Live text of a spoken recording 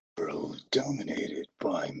dominated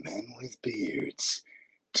by men with beards,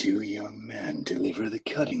 two young men deliver the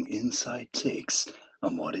cutting inside takes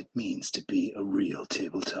on what it means to be a real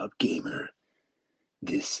tabletop gamer.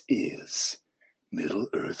 This is Middle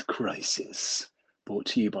Earth Crisis, brought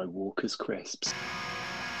to you by Walker's Crisps.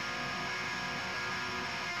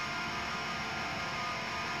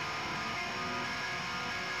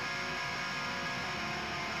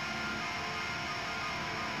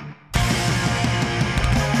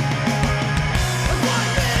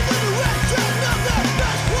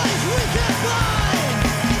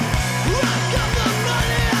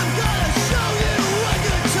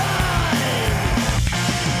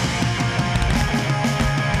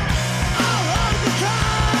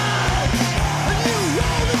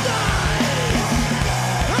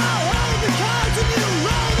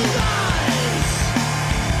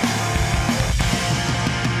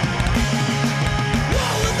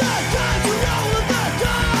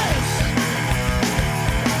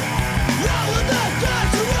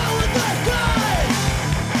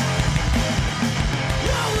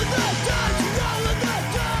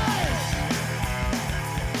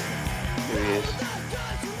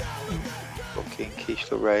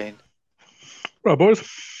 Rain. Right, boys.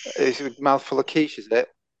 It's a mouthful of quiche, is it?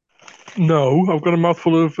 No, I've got a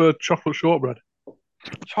mouthful of chocolate shortbread.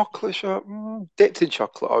 Chocolate dipped in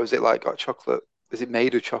chocolate, or is it like got chocolate? Is it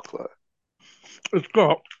made of chocolate? It's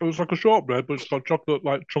like a shortbread, but it's got chocolate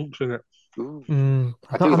like chunks in it. Ooh. I'm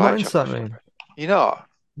like not into that, man. You know?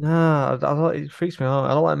 No, it freaks me out. I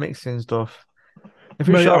don't like mixing stuff. If it's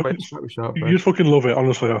Mate, shortbread, it's shortbread. You just fucking love it,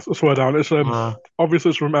 honestly. I swear down. It's obviously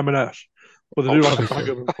it's from M&S, but they do like a bag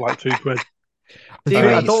of them for like £2. Do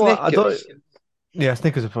you eat Snickers? Yeah,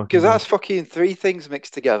 Snickers are fucking. Because that's fucking three things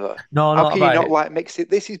mixed together. No, how can you not like mix it?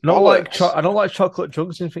 This is bollocks. I don't like chocolate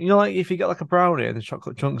chunks in. You know, like if you get like a brownie and there's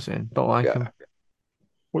chocolate chunks in, don't like them.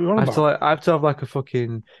 What are you on about? I have to have like a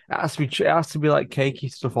fucking. It has to be like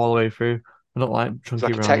cakey stuff all the way through. I don't like chunky.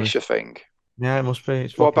 It's like a texture thing. Yeah, it must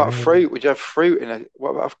be. What about fruit? Would you have fruit in it?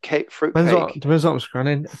 What about fruit cake? Depends what I'm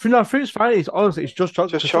scanning. No, fruit's fine. It's honestly, it's just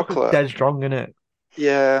chocolate. Just chocolate. Dead strong in it.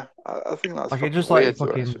 Yeah, I think that's like it just weird, like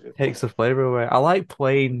fucking takes the flavor away. I like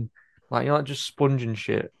plain, like you know, like just sponge and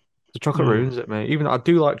shit. The chocolate ruins it, mate. Even I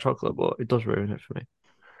do like chocolate, but it does ruin it for me.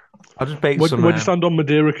 I just bake some. Where'd you stand on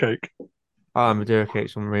Madeira cake? Madeira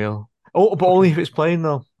cake's unreal. Oh, but only if it's plain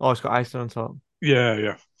though. Oh, it's got icing on top.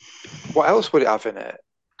 Yeah. What else would it have in it?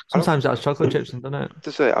 Sometimes it has chocolate chips in, doesn't it?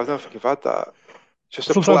 Does it? I don't think I've had that.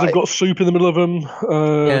 Sometimes they've got soup in the middle of them.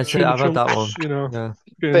 I've had that one. You know,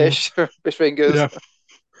 fish fingers. Yeah,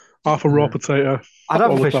 half a raw potato. I'd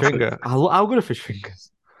have a fish finger. I'll go to fish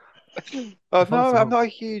fingers. Oh no, I'm not a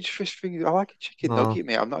huge fish finger. I like a chicken nugget,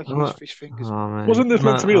 mate. I'm not a huge fish fingers. Wasn't this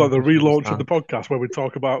meant to be like the relaunch of the podcast where we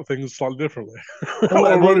talk about things slightly differently?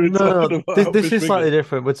 No. This is slightly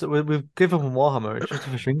different. We've given up on Warhammer. It's just a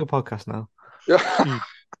fish finger podcast now.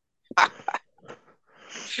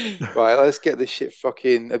 Right, let's get this shit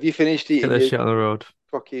fucking. Have you finished eating? Get this shit on the road.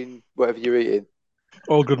 Fucking whatever you're eating.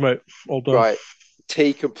 All good, mate. All done. Right,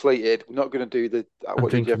 tea completed. We're not going to do the.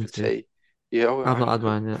 What did you have for tea? Yeah, I've not had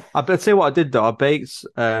mine yet. I'll tell you what I did though. I baked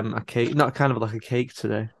a cake, not kind of like a cake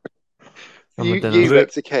today. You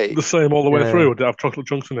baked a cake? The same all the way through, or did it have chocolate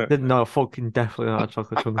chunks in it? No, fucking definitely not have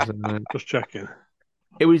chocolate chunks in it. Just checking.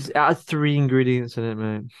 It had 3 ingredients in it,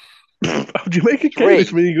 mate. How do you make a cake with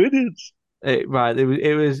 3 ingredients? It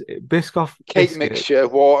was Biscoff cake biscuit. Mixture,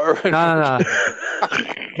 water. No.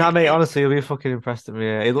 Nah, mate. Honestly, you'll be fucking impressed at me.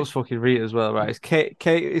 Yeah. It looks fucking real as well, right? It's cake.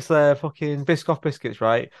 It's fucking Biscoff biscuits,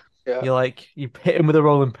 right? Yeah. You hit them with a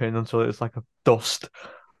rolling pin until it's like a dust.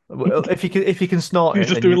 If you can snort You're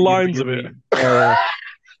just doing lines of it.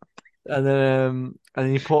 And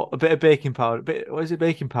then you put a bit of baking powder,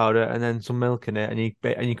 baking powder, and then some milk in it,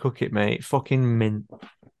 and you cook it, mate. Fucking mint.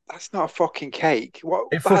 That's not a fucking cake. What?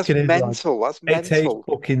 That's mental. Like, that's mental. It tastes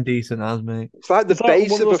fucking decent, as mate. It's like the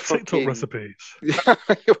base of a fucking TikTok recipes.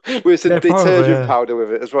 with some detergent powder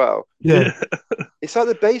with it as well. Yeah. It's like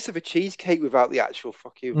the base of a cheesecake without the actual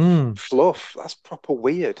fucking fluff. That's proper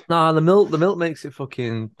weird. Nah, the milk makes it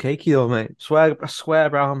fucking cakey though, mate. I swear,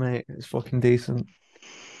 brown, mate. It's fucking decent.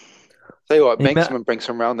 Tell you what, make some and bring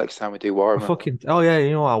some round next time we do Warhammer. Oh yeah,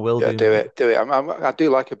 you know I will. Yeah, do it. I do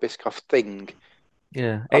like a Biscoff thing.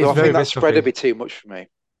 Yeah, I think that spread would be too much for me.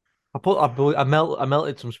 I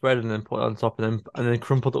melted some spread and then put it on top, and then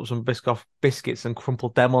crumpled up some Biscoff biscuits and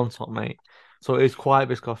crumpled them on top, mate. So it's quite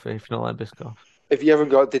Biscoffy if you don't like Biscoff. If you haven't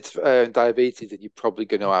got diabetes, then you're probably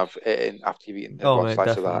going to have it in after you've eaten one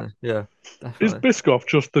slice of that. Yeah, definitely. Is Biscoff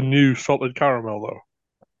just the new salted caramel though?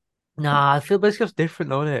 Nah, I feel Biscoff's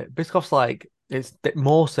different, though, isn't it? Biscoff's like it's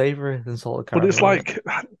more savoury than salted caramel. But it's like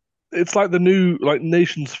it's like the new like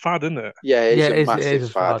nation's fad, isn't it? Yeah, it's Yeah, a it massive is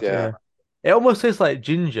a fad. fad. Yeah. Yeah, it almost tastes like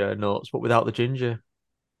ginger nuts, but without the ginger.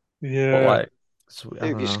 But Yeah, like, I If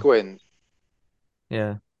don't you know. squint,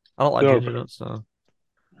 Yeah, I don't like they're a ginger bit. nuts, so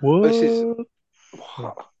this is.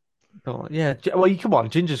 What? don't like, yeah. Well, you come on,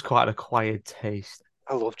 ginger's quite an acquired taste.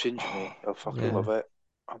 I love ginger, mate. I fucking Yeah, love it.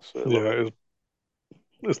 Absolutely love Yeah, it.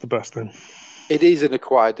 it's the best thing. It is an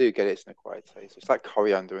acquired. I do get it. It's an acquired taste. It's like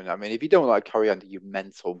coriander, and I mean, if you don't like coriander, you're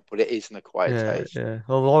mental. But it is an acquired yeah, taste. yeah.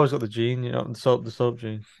 Well, they've always got the gene, the soap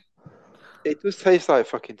gene. It does taste like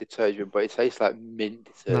fucking detergent, but it tastes like mint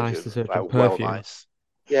Nice detergent. Like detergent well, perfume nice.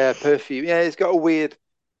 Yeah, perfume. Yeah, it's got a weird.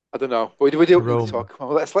 I don't know. But we don't need to aroma. talk. Come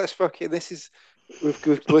on, let's fucking. This is. We've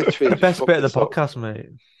literally The just best bit fucked of the this up. podcast, mate.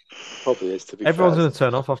 Probably is, to be Everyone's fair. going to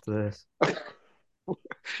turn off after this.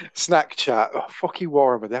 Snack chat. Oh, fucking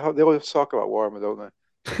Warhammer. They always talk about Warhammer,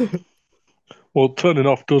 don't Well, turning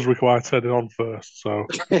off does require turning on first, so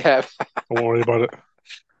they? Yeah. don't worry about it.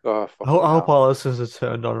 Oh, I fucking hope hell. our listeners are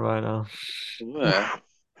turned on right now. Yeah.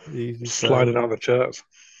 Easy Sliding sell. out of the chairs.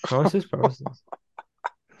 Promises.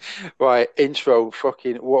 Right, intro.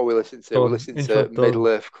 Fucking what are we listening to? We're Done. listening Intro to Middle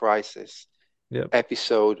done. Earth Crisis Yep.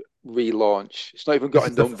 episode relaunch. It's not even This got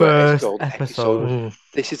a is the number. It's first called episode. episode.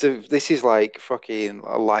 Mm. This is like fucking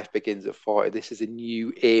life begins at 40. This is a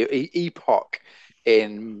new epoch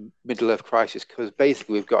in Middle Earth Crisis because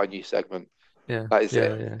basically we've got a new segment. Yeah. That is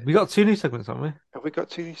it. Yeah. We got 2 new segments, haven't we? Have we got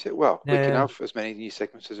two new segments? Well, we Yeah, can yeah. have as many new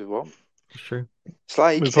segments as we want. It's true. It's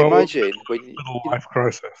like It's all imagine when middle life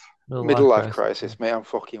crisis. middle life crisis, mate. I'm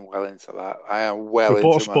fucking well into that. I am well We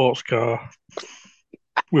bought a into my. sports car.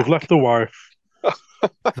 We've left the wife.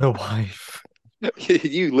 The wife.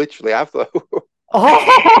 You literally have though.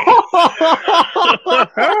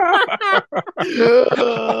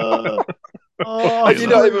 Oh, You're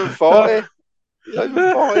not even 40. You're not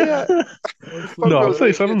even 40 yet. No, I'm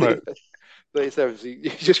 37, mate. 37. So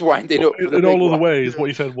you're just winding up for the In big all other one. ways, what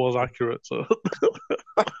you said was accurate. So,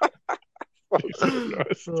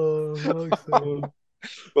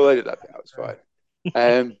 We'll edit that bit out. It's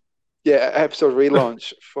fine. Yeah, episode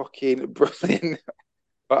relaunch. Fucking brilliant.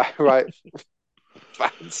 Right,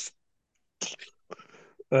 fans.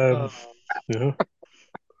 yeah.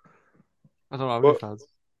 I don't have any fans.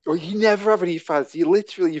 Well, you never have any fans.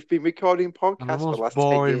 You've been recording I'm the podcasts for most the last 10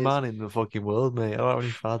 boring years. man in the fucking world, mate. I don't have any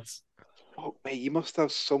fads. Fuck, mate, you must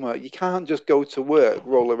have summer. You can't just go to work,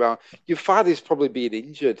 roll around. Your fad is probably being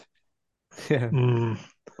injured. Yeah. Mm.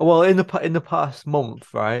 Well, in the past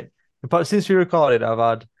month, right? But since we recorded, I've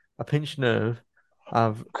had a pinched nerve.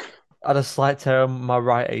 I've had a slight tear on my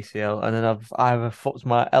right ACL, and then I've either fucked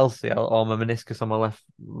my LCL or my meniscus on my left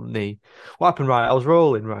knee. What happened? Right, I was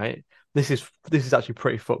rolling. Right, this is actually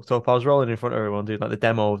pretty fucked up. I was rolling in front of everyone, doing like the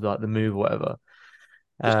demo of like the move, or whatever.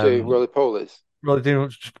 Just doing roly polies. Really doing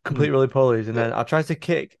complete roly polies, and Yeah. then I tried to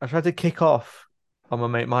kick off on my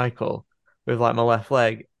mate Michael with like my left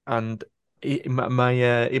leg, and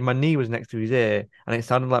my knee was next to his ear, and it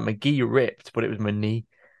sounded like my gi ripped, but it was my knee.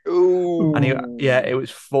 Ooh. And it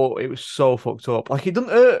was so fucked up. Like it doesn't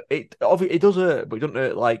hurt. It does hurt, but it doesn't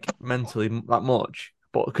hurt like mentally that much.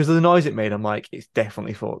 But because of the noise it made, I'm like, it's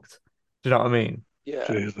definitely fucked. Do you know what I mean? Yeah.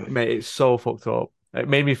 Jesus. Mate, it's so fucked up. It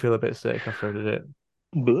made me feel a bit sick after I did it.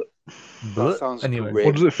 But That sounds Anyway, great.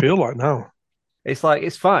 what does it feel like now? it's like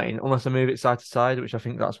it's fine unless I move it side to side, which I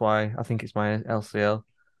think that's why I think it's my LCL.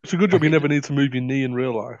 It's a good job Like you it never need to move your knee in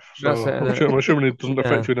real life. That's So it, innit? I'm assuming it doesn't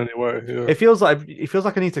affect Yeah. you in any way. Yeah. It feels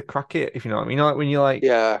like I need to crack it, if you know what I mean. You know, like when you like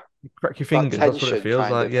Yeah. crack your That fingers, that's what it tension feels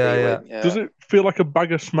kind like. of Yeah, feeling. Yeah. Does it feel like a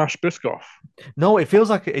bag of smashed Biscoff? No, it feels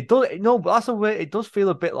like it does. No, but that's a way. It does feel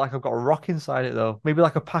a bit like I've got a rock inside it, though. Maybe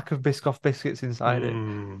like a pack of Biscoff biscuits inside it.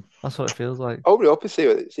 Mm. That's what it feels like. Open it up and see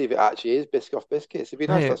if it actually is Biscoff biscuits. It'd be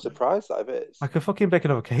nice to Mate, have surprised that if it is. I could fucking bake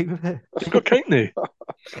another cake with it. You've got cake knee.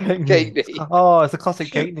 Cake Cake knee. knee. Oh, it's a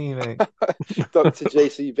classic cake knee, mate. Dr.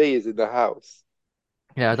 JCB is in the house.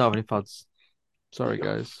 Yeah, I don't have any pads. Sorry, Oh,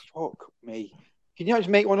 guys. fuck me. Can you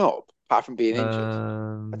actually make one up apart from being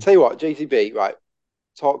injured? I tell you what, JCB, right?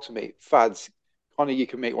 Talk to me. Fads. Connor, you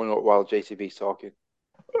can make one up while JCB's talking.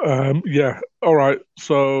 Yeah. All right.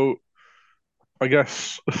 So I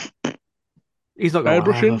guess He's not going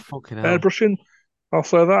to airbrushing. fucking hell. Airbrushing. I'll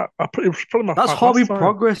say that. It was probably my That's fad hobby last time.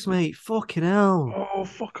 progress, mate. Fucking hell. Oh,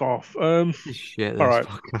 fuck off. This is shit, this all right.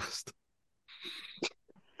 podcast.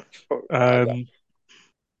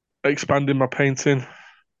 Expanding my painting.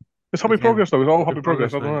 It's hobby Again, progress though. It's all hobby hobby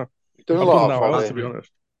progress. I don't progress, know. You've done a I've lot done of now, hobby. to be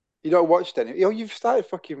honest. You don't watched any. Oh, you've started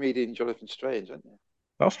fucking reading Jonathan Strange, haven't you?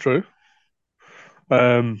 That's true.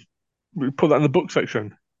 We put that in the book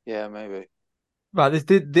section. Yeah, maybe. Right,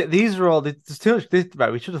 these are all. There's too much.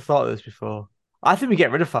 Right, we should have thought of this before. I think we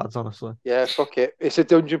get rid of fads, honestly. Yeah, fuck it. It's a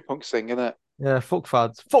Dungeonpunxxx thing, isn't it? Yeah, fuck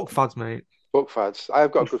fads. Fuck fads, mate. Fuck fads.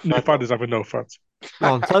 I've got a good New fad. fad is having no fads.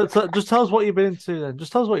 Go on, just tell us what you've been into then.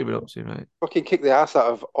 Just tell us what you've been up to, mate. Fucking kick the ass out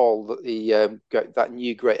of all that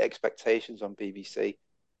new Great Expectations on BBC.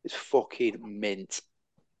 It's fucking mint.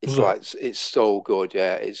 It's like it's so good.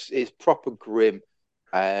 Yeah, it's proper grim.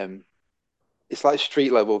 Um, it's like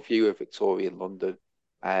street level view of Victorian London.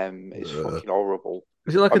 It's fucking horrible.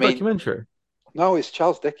 Is it like I a mean, documentary? No, it's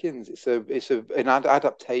Charles Dickens. It's an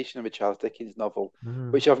adaptation of a Charles Dickens novel,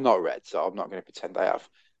 which I've not read, so I'm not going to pretend I have.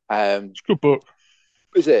 It's a good book.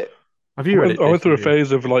 Is it? Have you read it? I went through a JCB?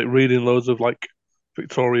 phase of like reading loads of like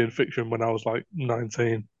Victorian fiction when I was like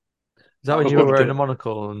 19. Is that when I you were loved wearing it. a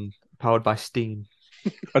monocle and powered by steam?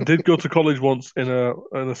 I did go to college once in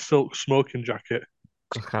a silk smoking jacket.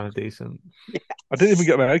 That's kind of decent. I didn't even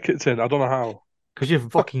get my head kicked in. I don't know how. Because you're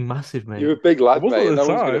fucking massive, mate. You're a big I lad, wasn't mate. at No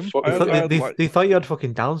the one's going to time. fuck I you. had- I had, They, like- they thought you had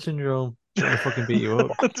fucking Down syndrome. Trying to fucking beat you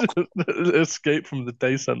up. Escape from the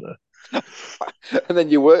day centre. And then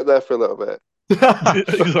you work there for a little bit.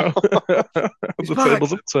 Exactly. The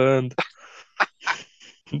tables have turned.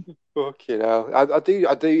 Fucking hell. I do.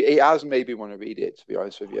 It has made me want to read it, to be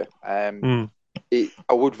honest with you.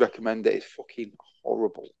 I would recommend it. It's fucking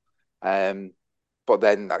horrible. But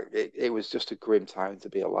then it was just a grim time to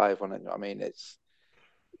be alive on it. You know what I mean?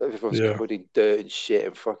 Everyone's covered in dirt and shit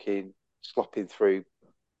and fucking slopping through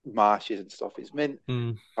marshes and stuff. It's mint.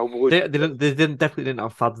 I would. They definitely didn't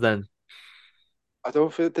have fads then. I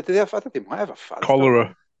don't feel. Did they have? I think they might have a fad.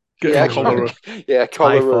 Cholera. Yeah, Cholera. Yeah,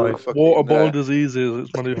 cholera. Typhoid. Fucking, Waterborne diseases.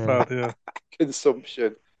 It's my new Yeah. fad, yeah.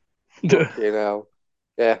 consumption. Yeah. Fucking hell.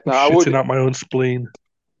 Yeah, no, I'm I would. shitting out my own spleen.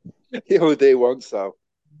 The other day once, so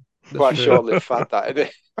quite true. short-lived fad that,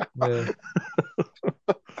 isn't it?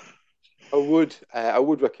 Yeah. I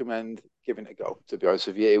would recommend giving it a go. To be honest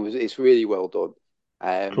with you, it's really well done.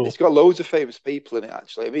 Cool. It's got loads of famous people in it.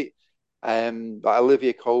 Actually, I mean, like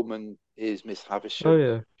Olivia Colman is Miss Havisham. Oh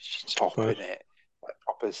yeah. She's top Nice. in it, like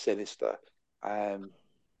proper sinister.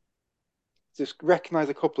 Just recognise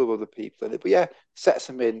a couple of other people in it, but yeah, sets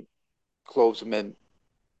them in, clothes them in.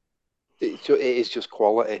 It is just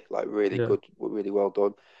quality, like really good, really well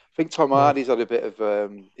done. I think Tom Hardy's had a bit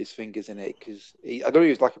of his fingers in it because I don't know, he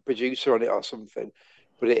was like a producer on it or something,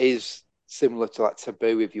 but it is similar to like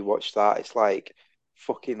Taboo. If you watch that, it's like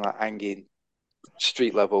fucking like hanging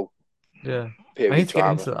street level. Yeah. Period I need to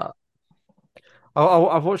drama. get into that.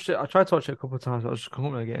 I've watched it. I tried to watch it a couple of times, but I just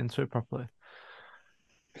couldn't get into it properly.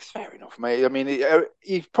 It's fair enough, mate. I mean,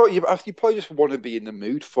 you probably just want to be in the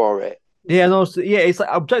mood for it. Yeah, no, it's like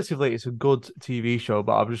objectively, it's a good TV show,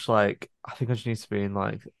 but I'm just like, I think I just need to be in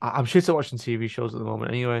like, I'm shit at watching TV shows at the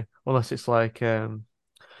moment anyway, unless it's like reality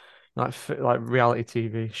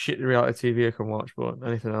TV, shit reality TV I can watch, but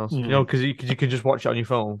anything else, you know, because you can just watch it on your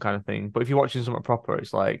phone kind of thing. But if you're watching something proper,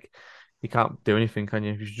 it's like you can't do anything, can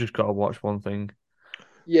you? You just got to watch one thing.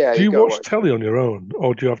 Yeah. Do you watch telly on your own,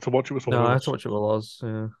 or do you have to watch it with someone No, I have else? to watch it with Oz.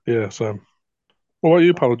 Yeah. Yeah, same. What about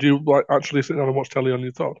you, pal? Do you like actually sit down and watch telly on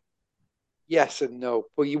your top? Yes and no.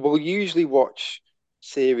 Well, you will usually watch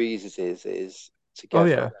series is together. Oh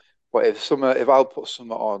yeah. But if I'll put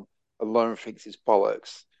something on and Lauren thinks it's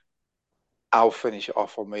bollocks, I'll finish it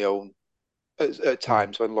off on my own at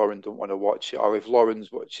times when Lauren don't want to watch it, or if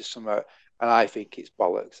Lauren's watches something and I think it's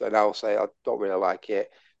bollocks, and I'll say I don't really like it.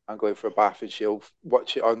 I'm going for a bath, and she'll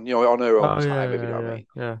watch it on on her own time, if you know what I mean.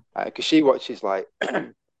 Yeah. Because she watches like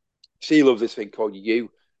she loves this thing called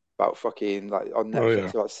You about fucking like on Netflix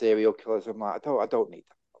about serial killers. I'm like, I don't need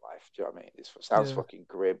that in my life. Do you know what I mean? It sounds fucking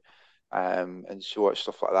grim. And she watch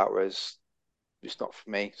stuff like that, whereas it's not for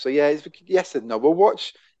me. So yeah, it's yes and no. We'll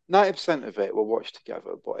watch 90% of it. We'll watch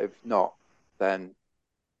together, but if not, then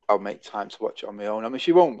I'll make time to watch it on my own. I mean,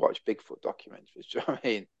 she won't watch Bigfoot documentaries. Do you know what I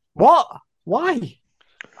mean? What? Why?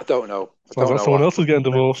 I don't know. Sounds like someone else is getting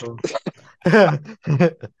divorced.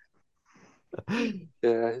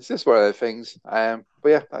 Yeah, it's just one of the things. But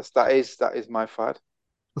yeah, that is my fad.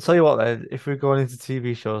 I'll tell you what then, if we're going into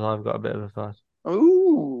TV shows, I've got a bit of a fad.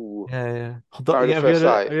 Ooh. Yeah. Married at First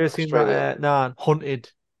Sight, Have you ever seen Australia. that? Hunted.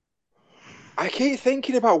 I keep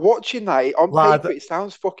thinking about watching that. On Lad, paper, it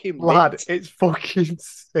sounds fucking Lad, mint. it's fucking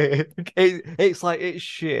sick. It's like it's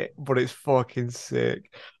shit, but it's fucking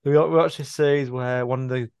sick. We watched this series where one of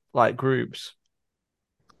the like groups,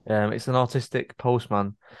 it's an autistic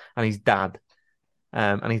postman and his dad,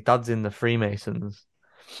 and his dad's in the Freemasons.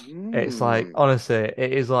 It's like honestly,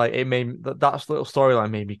 it is like it made that little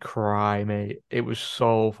storyline made me cry, mate. It was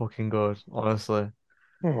so fucking good, honestly.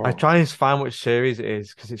 I try and find which series it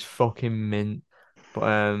is because it's fucking mint. But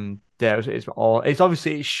Yeah, it's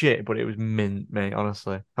obviously it's shit, but it was mint, mate.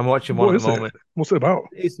 Honestly, I'm watching one What at is the it? moment. What's it about?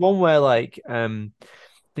 It's one where like I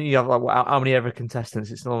think you have like how many ever contestants?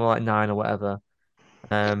 It's normally like 9 or whatever.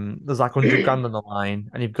 There's like 100 grand on the line,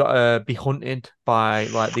 and you've got to be hunted by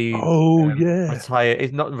like these Oh yeah. retired.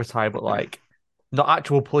 It's not retired, but like not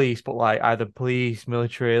actual police, but like either police,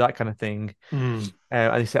 military, that kind of thing. Mm.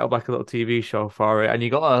 And they set up like a little TV show for it, and you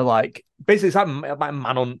got to like basically it's like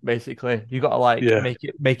manhunt. Basically, you got to like Yeah.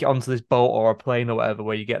 make it onto this boat or a plane or whatever,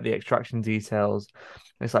 where you get the extraction details.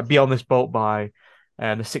 And it's like be on this boat by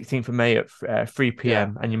the 16th of May at 3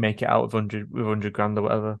 p.m. and you make it out with 100 grand or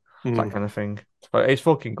whatever. It's that kind of thing. But it's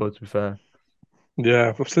fucking good to be fair.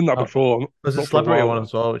 Yeah, I've seen that before. There's a Not for a celebrity while, one though.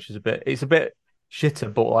 as well, which is a bit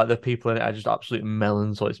shitter, but like the people in it are just absolute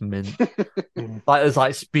melons, so it's mint. Like there's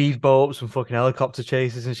like speedboats and fucking helicopter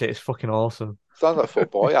chases and shit. It's fucking awesome. Sounds like full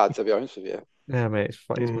boy ad, to be honest with you. Yeah, mate,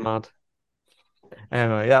 it's mad.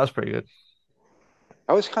 Anyway, yeah, that's pretty good.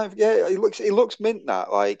 I was kind of it looks mint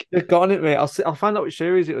that like They've got on it, mate. I'll find out which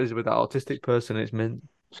series it was with that autistic person. It's mint.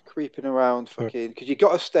 just creeping around fucking because you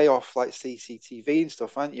got to stay off like CCTV and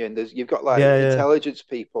stuff, haven't you? And you've got like Yeah, intelligence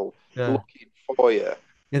people yeah. looking for you.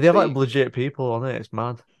 Yeah, they have So like legit people on it. It's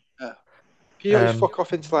mad. yeah. You don't just fuck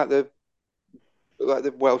off into like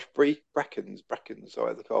the Welsh Brackens, or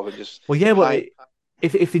whatever they call them, just Well, yeah, but hide.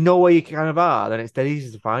 if they know where you kind of are, then it's dead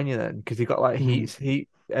easy to find you then because you've got like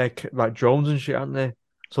like drones and shit, aren't they?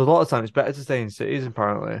 So a lot of time it's better to stay in cities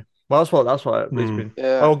apparently. Well, that's what it's been.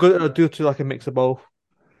 Yeah. I'll do to like a mix of both.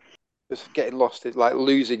 Just getting lost is like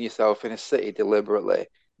losing yourself in a city deliberately,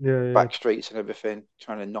 Yeah. back streets and everything,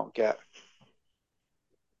 trying to not get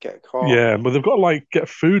caught. Yeah, but they've got to like get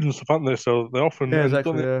food and stuff, haven't they? So they often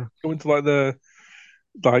exactly. go into like their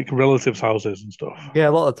relatives' houses and stuff. Yeah,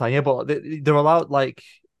 a lot of the time. Yeah, but they're allowed like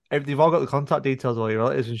they've all got the contact details of all your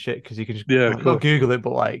relatives and shit because you can just not Google it,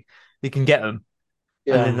 but like you can get them.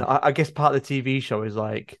 Yeah. And then I guess part of the TV show is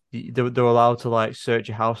like they're allowed to like search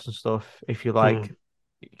your house and stuff if you're like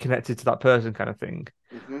connected to that person kind of thing.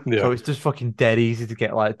 Mm-hmm. Yeah. So it's just fucking dead easy to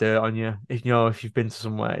get like dirt on you if you've been to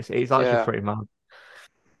somewhere. It's actually pretty mad.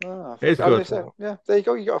 Oh, it's good. Yeah, there you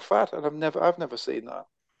go. You got a fad, and I've never seen that.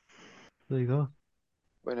 There you go.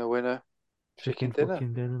 Winner. Chicken dinner.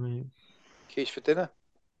 Fucking dinner, mate. Quiche for dinner.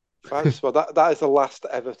 Fads. Well, that is the last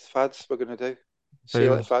ever fads we're gonna do. See you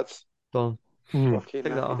later, fads. Done. Fucking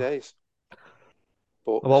happy days.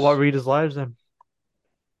 But what about Readers' Lives then?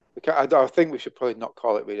 I think we should probably not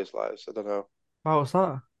call it Readers' Lives. I don't know. Oh, what's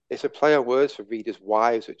that? It's a play on words for Readers'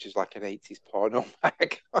 Wives, which is like an 80s porno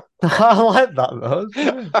mag. I like that though.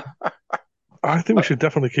 I think we should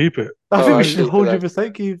definitely keep it. I think we should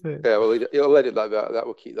 100% keep it. Yeah, well, you'll edit that. That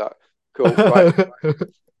will keep that. Cool. Right.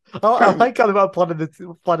 I like kind of planning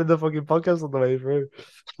the fucking podcast on the way through.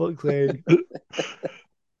 Fuck's sake.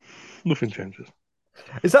 Nothing changes.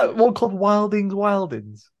 Is that one called Wildings?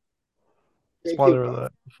 Spoiler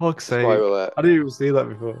alert. Fuck's sake. I didn't even see that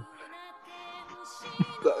before.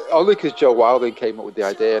 Only because Joe Wilding came up with the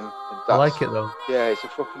idea. And I like it though. Yeah, it's a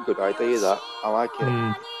fucking good idea, that. I like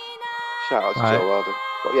it. Shout out to Joe Wilding.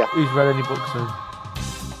 But yeah. Who's read any books then?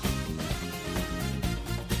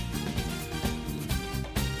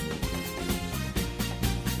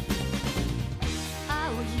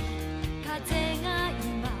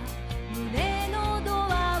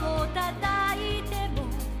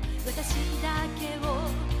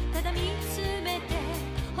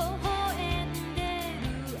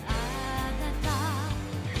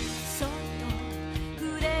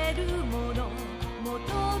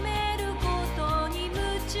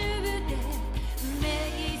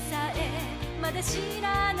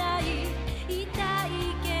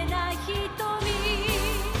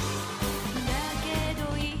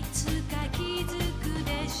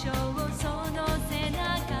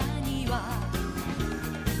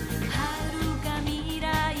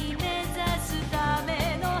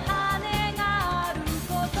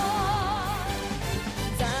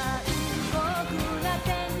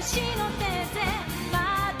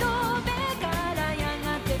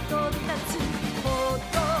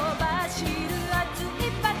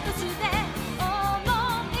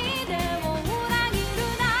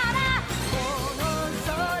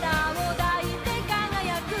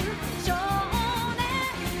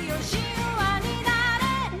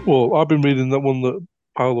 Well, I've been reading that one that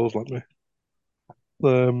Paolo's lent me.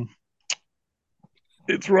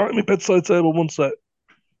 It's right in my bedside table. One sec.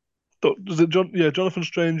 Does it? Jonathan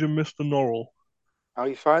Strange and Mr. Norrell. How are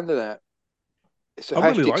you finding it? It's a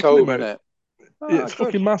I'm really hefty tome, it, isn't it? It's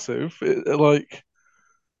fucking massive. Like,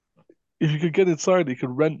 if you could get inside, you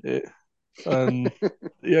could rent it, and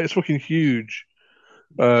yeah, it's fucking huge.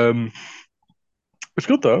 It's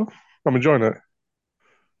good though. I'm enjoying it.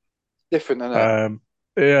 Different, isn't it?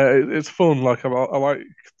 Yeah, it's fun. Like I like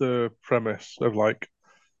the premise of like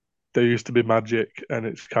there used to be magic and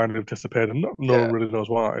it's kind of disappeared and no one Yeah, really knows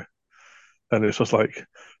why. And it's just like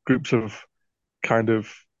groups of kind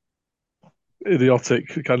of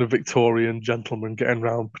idiotic, kind of Victorian gentlemen getting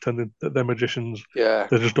around pretending that they're magicians. yeah.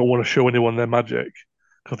 They just don't want to show anyone their magic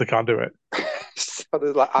because they can't do it. So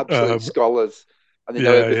they're like absolute Um, scholars, and they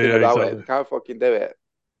know yeah, everything yeah, about it. exactly. They can't fucking do it.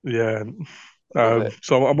 Yeah. I love it.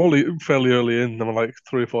 So I'm only fairly early in. I'm like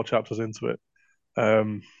 3 or 4 chapters into it.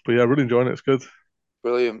 But yeah, really enjoying it. It's good.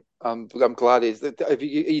 Brilliant. I'm glad it's. Are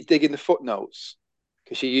you digging the footnotes?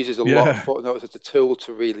 Because she uses a lot of Yeah. footnotes as a tool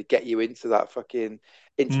to really get you into that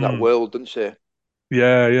into that Mm. world, doesn't she?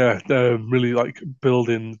 Yeah, yeah. Really like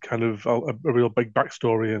building kind of a real big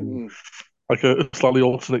backstory and Mm, like a slightly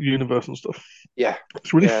alternate universe and stuff. yeah,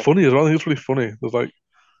 It's really yeah. funny as well. I think it's really funny. There's like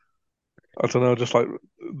I don't know, just like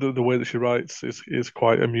the way that she writes is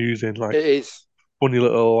quite amusing. Like It is. funny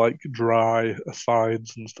little like dry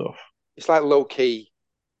asides and stuff. It's like low key.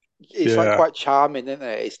 It's like Yeah, quite charming, isn't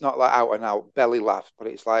it? It's not like out and out belly laugh, but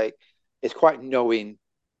it's like it's quite knowing,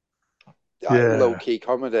 low yeah, key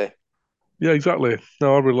comedy. yeah. Exactly.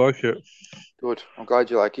 No, I really like it. Good. I'm glad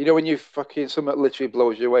you like it. You know when you fucking something literally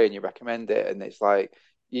blows you away and you recommend it, and it's like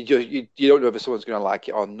you don't know if someone's gonna like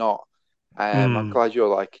it or not. I'm Mm. glad you're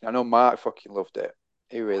liking it. I know Mark fucking loved it.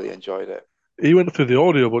 He really enjoyed it. He went through the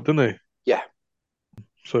audio book, didn't he? Yeah,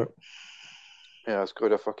 So yeah, it's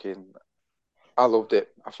good. I loved it.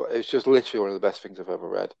 I thought it's just literally one of the best things I've ever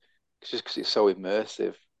read. It's just because it's so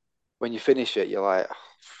immersive. When you finish it, you're like,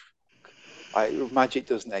 like magic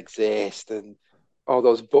doesn't exist, and all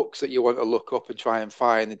those books that you want to look up and try and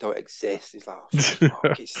find they don't exist. It's like, oh,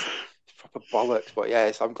 fuck, it's proper bollocks. But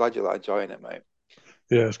yeah, I'm glad you're like enjoying it, mate.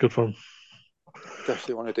 yeah, it's good fun.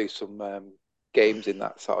 Definitely want to do some games in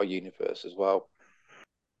that sort of universe as well.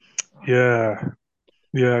 Yeah,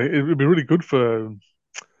 yeah. It would be really good for a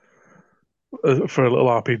little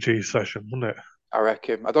RPG session, wouldn't it? I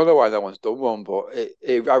reckon. I don't know why no one's done one, but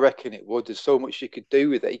I reckon it would. There's so much you could do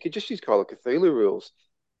with it. You could just use Call of Cthulhu rules.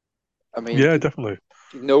 I mean, Yeah, definitely.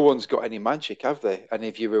 no one's got any magic, have they? And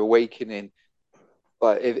if you're awakening,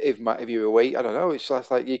 like if you're awake, I don't know. It's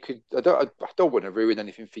just like you could. I don't want to ruin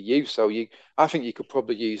anything for you. So I think you could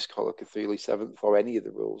probably use Call of Cthulhu Seventh or any of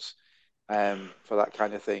the rules, for that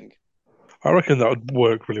kind of thing. I reckon that would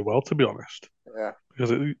work really well, to be honest, Yeah.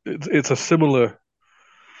 because it's a similar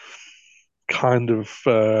kind of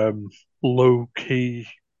low key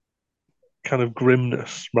kind of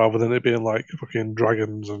grimness rather than it being like fucking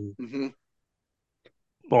dragons and Hmm.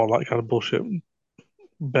 all that kind of bullshit,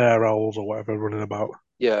 bear owls or whatever running about.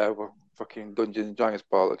 Yeah. Well, fucking Dungeons and Dragons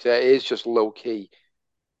bollocks. Yeah, it is just low key,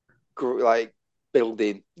 like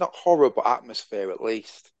building, not horror, but atmosphere at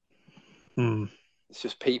least. Mm. It's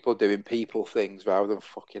just people doing people things rather than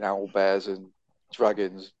fucking owl bears and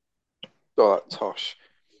dragons. All that tosh.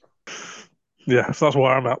 Yeah, so that's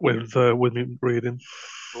where I'm at with me reading.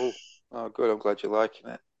 Oh, oh, good. I'm glad you're liking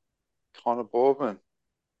it. Connor Boardman.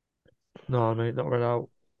 No, mate, not read out.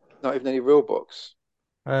 Not even any real books.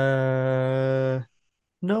 Uh,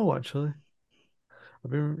 no, actually.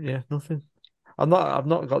 Yeah, nothing. I've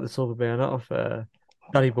not got the silver bayonet off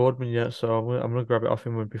Danny Boardman yet, so I'm gonna grab it off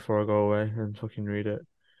him before I go away and fucking read it.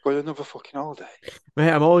 Got another fucking holiday.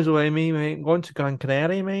 Mate, I'm always away, mate. I'm going to Gran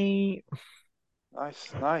Canaria, mate.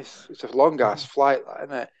 Nice, nice. It's a long ass flight, that,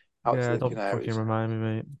 isn't it? Out to Yeah, the don't fucking Canaries. remind me,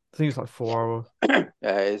 mate. I think it's like 4 hours.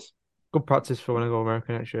 Yeah, it is. Good practice for when I go to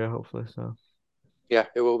America next year, hopefully. So Yeah,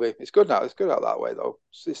 it will be. It's good now. It's good out that way though.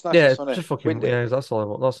 It's nice and yeah, sunny, just fucking windy. yeah. That's all I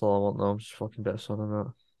want. That's all I want now. Just fucking bit of sun and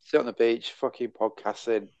that. Sit on the beach, fucking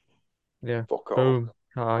podcasting. Yeah. Fuck all. Boom.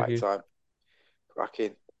 Can't Night argue. time.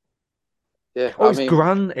 Cracking. Yeah, Oh, I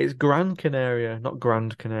mean, It's Gran Canaria, not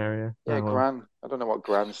Grand Canaria. yeah, Oh well. Gran. I don't know what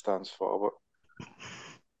Gran stands for, Oh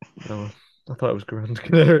well. I thought it was Grand More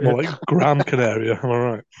Canaria. like Gran Canaria, am I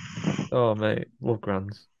right? Oh mate, love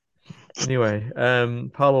Grands. Anyway,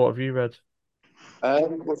 Paolo, what have you read? what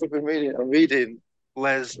have I been reading? I'm reading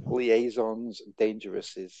Les Liaisons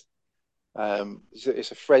Dangerouses.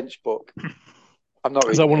 It's a French book. I'm not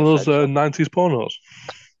Is that reading it one in of those French though. 90s pornos?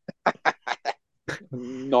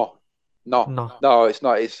 No, no, No, no, it's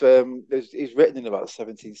not. It's written in about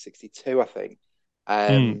 1762, I think.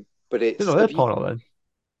 Hmm. But you it's know they're porno then.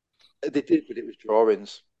 they did, but it was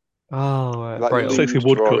drawings, Oh, right. like Braille. Sexy lewd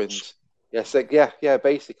woodcuts. drawings. Yes, yeah,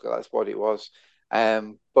 basically that's what it was.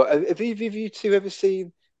 But have you two ever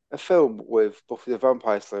seen a film with Buffy the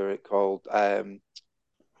Vampire Slayer called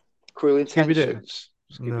Cruel Scooby Doo. Intentions?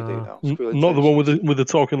 Scooby Doo, No. no, it's Cruel Not the one Intentions. with the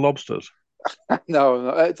talking lobsters. No,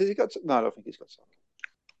 no, does he got? No, I don't think he's got.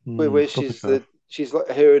 where Don't think I have. she's like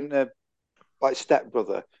her and like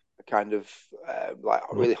stepbrother are kind of like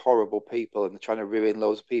Oh, really horrible people, and they're trying to ruin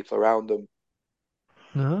loads of people around them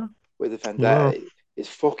No. with a no. vendetta. It's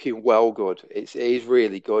fucking well good. It is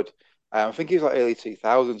really good. I think it was like early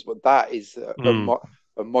 2000s, but that is Mm.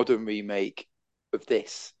 a modern remake of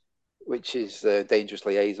this, which is Dangerous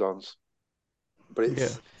Liaisons. But Yeah.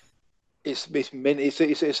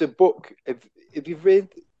 it's a book. If you've read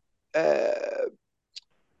uh,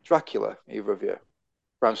 Dracula, either of you,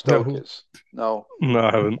 Bram No. Stoker's, no, No,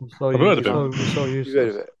 I haven't. We're so I've heard of used. him. We're so you've used to heard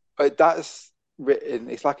of this. it. But that's written.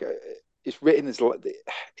 It's written as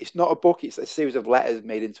it's not a book. It's a series of letters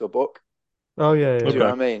made into a book. Oh yeah, Do yeah, you know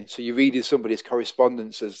Okay. what I mean? So you're reading somebody's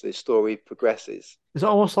correspondence as the story progresses. Is it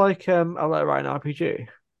almost like I like writing RPG?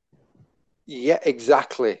 Yeah,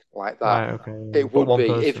 exactly like that. Right. Okay. Yeah. It But would one be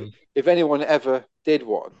person. if anyone ever did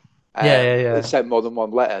one Yeah, yeah, and yeah, sent more than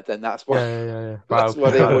one letter, then that's what yeah, yeah, yeah, yeah. Right. that's Okay.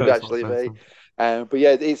 what it That would makes a lot of actually sense. be. But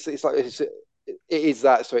yeah, it's like it is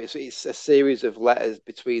that. So it's a series of letters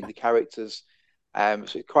between the characters. So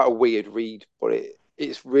it's quite a weird read, but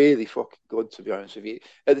it's really fucking good, to be honest with you.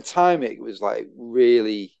 At the time, it was like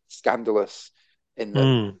really scandalous in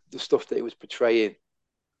Mm. the stuff that it was portraying.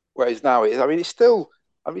 Whereas now, I mean, it's still,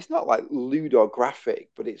 I mean, it's not like lewd or graphic,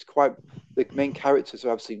 but it's quite, the main characters are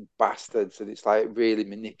obviously bastards, and it's like really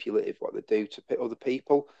manipulative what they do to other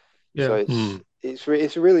people. So Yeah. Mm.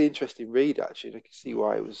 it's a really interesting read, actually. I can see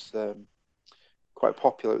why it was quite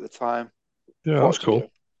popular at the time. Yeah, that's cool.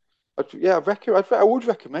 Unfortunately, yeah, I would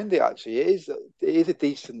recommend it. Actually, it is a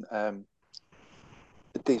decent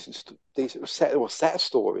set of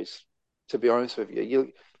stories. To be honest with you,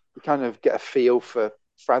 you kind of get a feel for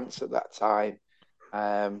France at that time.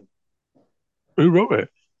 Um, Who wrote it?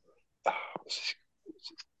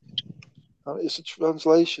 it's a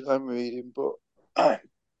translation I'm reading, but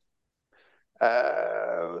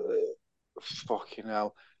uh, fucking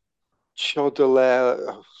hell, Chaudelais,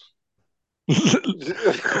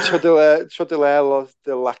 Chaudelais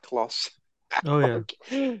de Laclos. Oh yeah.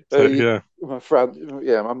 So yeah. My friend,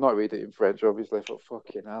 yeah, I'm not reading it in French, obviously, but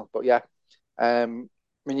fucking hell. But yeah, I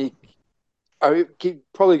mean, I keep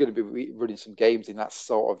probably going to be running some games in that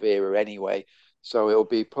sort of era anyway, so it'll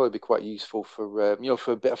be probably be quite useful for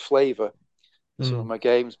for a bit of flavour in some of Mm. my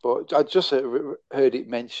games. But I just heard it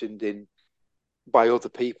mentioned in by other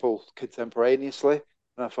people contemporaneously,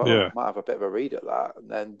 and I thought, oh, Yeah. I might have a bit of a read at that. And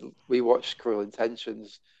then we watched Cruel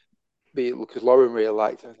Intentions, because Lauren really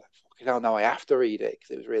liked it. I was like, fucking hell, now I have to read it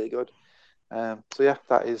because it was really good. So yeah,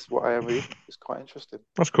 that is what I am reading. It's quite interesting.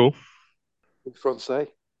 That's cool. Francais.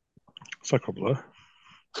 Sacre bleu.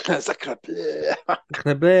 Sacre bleu.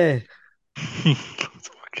 Knebbe.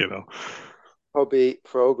 Fucking hell. Hobby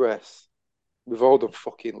progress. We've all done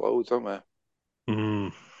fucking loads, haven't we?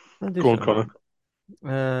 Mm. A Go on, decent Connor.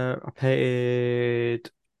 amount. I paid.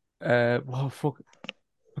 Well, fuck.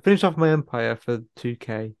 I finished off my Empire for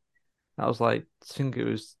 2K. That was like, I think it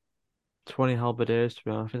was 20 halberdiers to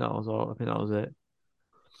be honest. I think that was all. I think that was it.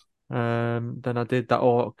 Then I did that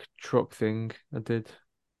orc truck thing. I did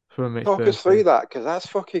for my mate's Talk us birthday. through that, because that's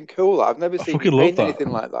fucking cool. I've never I seen you fucking love paint that. anything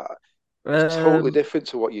like that. It's totally Um, different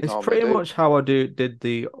to what you it's normally pretty do. much how I did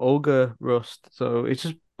the ogre rust. So it's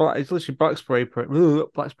just black. It's literally black spray paint,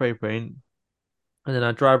 black spray paint, and then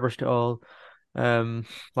I dry brushed it all,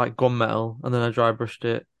 like gunmetal, and then I dry brushed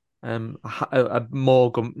it, a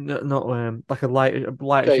more gun, not like a lighter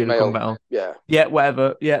shade of Chainmail. gunmetal. Yeah. Yeah,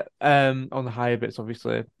 whatever. Yeah, on the higher bits,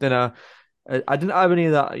 obviously. Then I didn't have any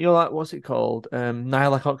of that. You know, like what's it called?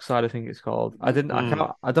 Nihilic oxide, I think it's called. I Mm-hmm. didn't. I Mm.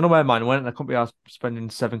 can't. I don't know where mine went. And I couldn't be asked spending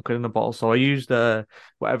 7 quid in a bottle, so I used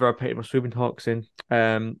whatever I painted my swimming hawks in.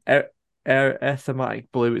 Air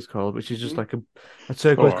blue, it's called, which is just Mm-hmm. like a All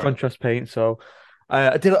turquoise right. contrast paint. So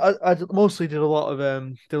I mostly did a lot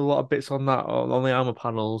of bits on that on the armor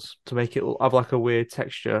panels to make it have like a weird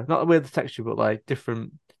texture. Not a weird texture, but like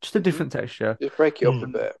different, just a Mm-hmm. different texture. Just break it up a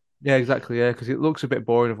Mm. bit. Yeah, exactly. Yeah, because it looks a bit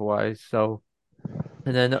boring otherwise. So,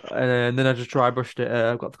 and then I just dry brushed it.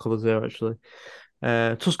 I've got the colours there actually.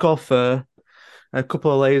 Tuskor fur, a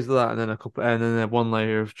couple of layers of that, and then one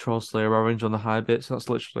layer of Troll Slayer orange on the high bits. That's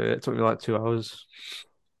literally it. It took me like 2 hours.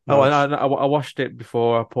 Oh, and Nice. I washed it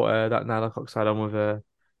before I put that nylon oxide on with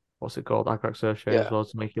what's it called, Agrax Surshade as Yeah. well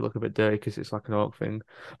to make it look a bit dirty because it's like an orc thing.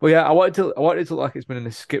 But yeah, I wanted it to look like it's been in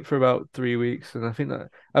a skip for about 3 weeks, and I think that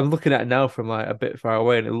I'm looking at it now from like a bit far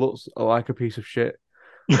away, and it looks like a piece of shit.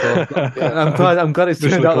 So Yeah. I'm glad it's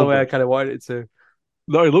Mission turned out the way I accomplished. kind of wanted it to.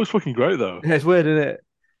 No, it looks fucking great though. Yeah, it's weird, isn't it?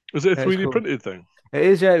 Is it a Yeah, it's 3D cool. printed thing? It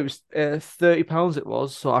is, yeah. It was £30. It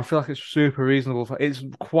was, so I feel like it's super reasonable. It's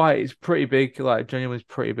pretty big. Like genuinely,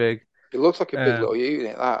 it's pretty big. It looks like a big Um, little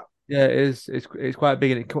unit, that. Yeah, it is. It's quite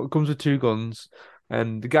big, and it comes with two guns.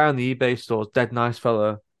 And the guy on the eBay store is dead nice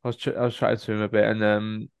fella. I was chatting to him a bit,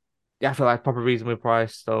 and yeah, I feel like proper reasonably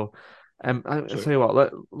priced. So, I'll So tell you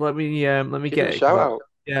what, let me Give him get a it because shout out.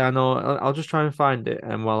 yeah, I know. I'll just try and find it,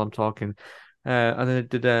 while I'm talking, and then I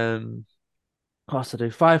did what else did I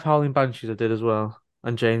do? Five Howling Banshees I did as well,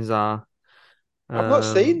 and Jane's are I've not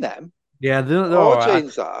seen um them. yeah, they're all Or right.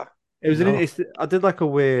 Jane's are. It was no. I did like a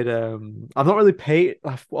weird I've not really painted.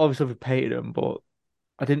 I've obviously painted them, but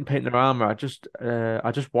I didn't paint their armor. I just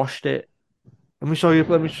washed it. Let me show you.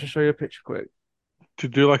 Let me just show you a picture quick. To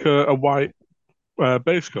do like a white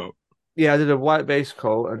base coat. Yeah, I did a white base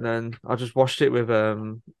coat and then I just washed it with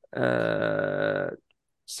uh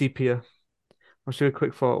sepia. I'll show you a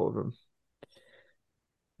quick photo of them.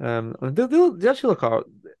 And they actually look out.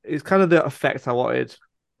 It's kind of the effect I wanted.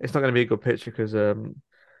 It's not going to be a good picture because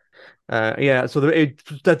yeah, so it's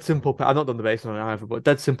dead simple. I've not done the base on it either, but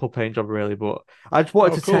dead simple paint job really. But I just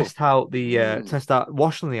wanted Oh, to cool. test out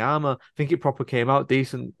washing the armor. I think it proper came out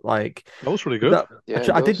decent. Like That looks really good. that. Yeah, it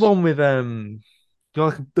I did does. one with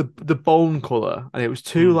like the bone color, and it was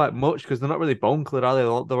too Mm, like much because they're not really bone colored, are they?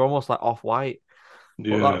 They're almost like off white. But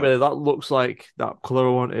yeah, that looks like that color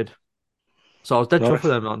I wanted. So I was dead chuffed with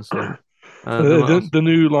nice. them honestly. They might The, also, the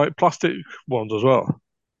new like plastic ones as well.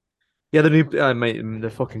 yeah, the new mate, they're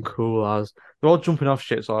fucking cool as they're all jumping off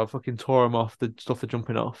shit. So I fucking tore them off the stuff they're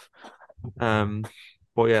jumping off. Um,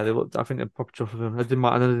 but yeah, they look. I think they're proper chuffed with them. And I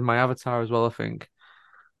did my avatar as well. I think.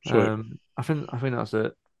 Sweet. I think that's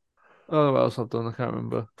it. Oh, what else I've done? I can't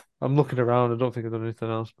remember. I'm looking around. I don't think I've done anything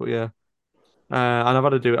else. But yeah. And I've had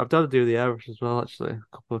to do the airbrush as well, actually, a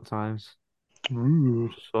couple of times. Ooh.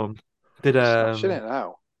 Just fun. Did Smashing it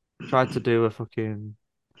now. tried to do a fucking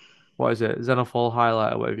what is it? Xenofall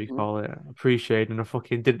highlight or whatever you Mhm. call it. Appreciate and I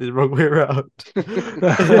fucking did it the wrong way around.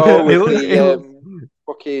 Oh, with It the looked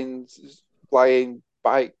fucking flying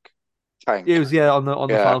bike it tank. was yeah on the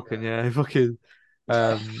Yeah. Falcon, yeah. Fucking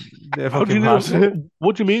they're How do fucking you do? mad.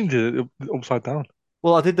 What do you mean? Did it upside down?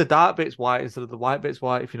 Well, I did the dark bits white instead of the white bits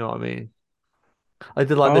white, if you know what I mean. I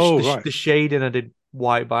did like Oh, right. the shading I did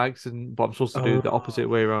white bikes and but I'm supposed to do the Uh, opposite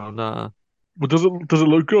way around. but does it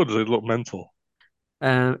look good? Does it look mental?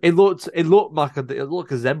 It looked like it looked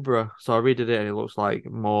like a zebra, so I redid it and it looks like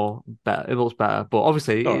more better. It looks better, but Oh,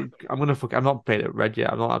 obviously I'm not paid it red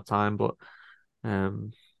yet. I've not had time, but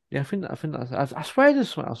yeah, I think that's. I swear there's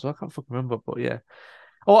something else. I can't fucking remember, but yeah.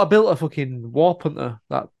 Oh, I built a fucking warp hunter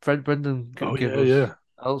that Fred Brendan oh gave yeah, us. yeah.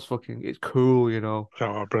 That was fucking. It's cool, you know.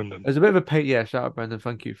 Shout out, Brendan. It's a bit of a pain. Yeah, shout out Brendan.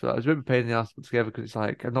 Thank you for that. It's a bit of a pain in the ass to put together because it's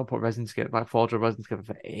like I've not put resin together, like forged resin together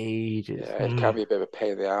for ages. Yeah, it can Mm. be a bit of a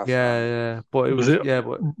pain in the ass, Yeah, man. yeah. But it Was was it yeah,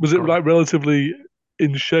 but was it go on. like relatively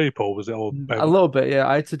in shape or was it all A bent? little bit, yeah.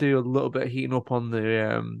 I had to do a little bit of heating up on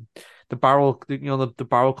the barrel. You know, the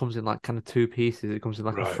barrel comes in like kind of two pieces. It comes in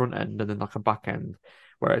like a Right, front end and then like a back end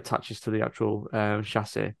where it attaches to the actual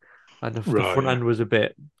chassis. And the right, front yeah. end was a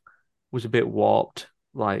bit warped,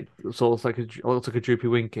 like so it looks like a droopy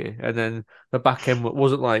winky. And then the back end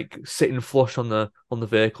wasn't like sitting flush on the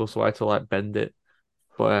vehicle, so I had to like bend it.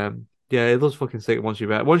 But yeah, it does fucking sick once you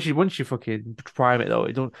bet. Once you fucking prime it though,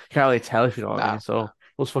 you can't really tell if you know what I Nah. mean. So it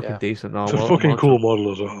looks fucking Yeah. decent now. It's a fucking Well, cool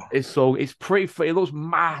model as well. it's pretty. It looks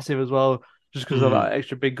massive as well, just because of Mm. that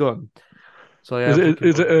extra big gun. So yeah, I'm fucking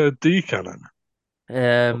Is it buzzing. a D cannon?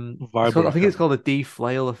 It's called. I Vibro think it's cannon. called a D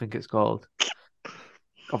flail. I think it's called.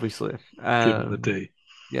 Obviously. Give him the D.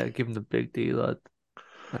 Yeah, give him the big D, lad.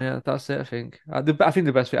 Yeah, that's it. I think. I think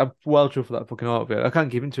the best thing. I'm well true for that fucking outfit. I can't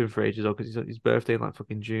give him to him for ages though, because his birthday in like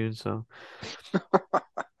fucking June. So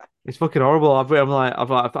it's fucking horrible.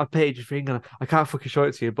 I paid your thing and I can't fucking show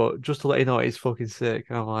it to you, but just to let you know, it's fucking sick.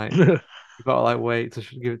 And I'm like, you gotta like wait to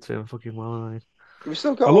give it to him. Fucking well annoyed. Have you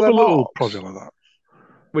still got I all love a them little orcs? project like that.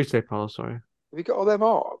 Which say, Paul? Sorry. Have you got all them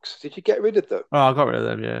orcs? Did you get rid of them? Oh, I got rid of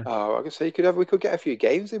them. Yeah, Oh, I could say we could get a few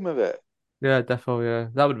games in with it. yeah, defo. Yeah,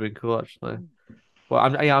 that would have been cool actually.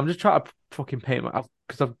 But I'm just trying to fucking paint my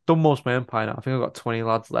because I've done most of my empire now. I think I've got 20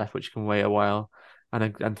 lads left, which can wait a while,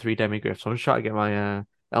 and three demigryphs. So I'm just trying to get my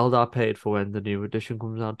Eldar paid for when the new edition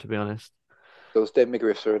comes out. To be honest. Those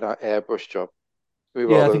demigryphs are an airbrush job. With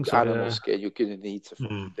all Yeah, I the think so. animal Yeah. skin, you're gonna need to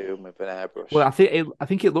fucking Mm. do them with an Well, airbrush. I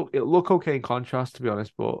think it look okay in contrast, to be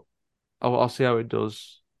honest, but I'll see how it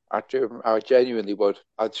does. I genuinely would.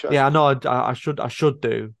 I'd try, Yeah, I know I should do, but should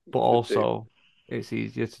do. also it's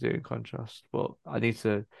easier to do in contrast. But I need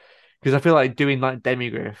to because I feel like doing like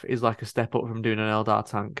demigryph is like a step up from doing an Eldar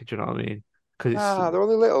tank. Do you know what I mean? Because it's Nah, they're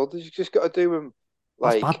only little. You just got to do them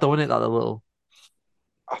that's bad like though, isn't it? That they're little,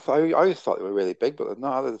 I always thought they were really big, but they're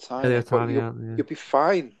not. They're yeah, they're tiny. But tiny, aren't you'll be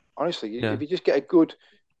fine. Honestly, they? if you just get a good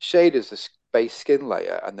shaders, base skin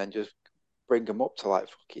layer and then just bring them up to like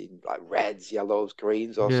fucking like reds, yellows,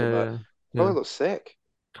 greens, or something. Probably looks sick.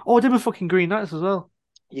 Oh, I did my fucking Green Knights as well.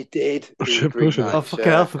 You did Oh, do the shit, Green push it. Oh, Knights, fucking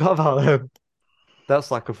hell, I forgot about them.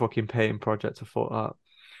 That's like a fucking painting project to foot that.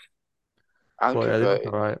 and But yeah, they look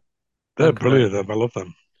converted. alright. They're brilliant, them. I love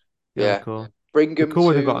them. Yeah, they're Yeah, cool. bring They're them cool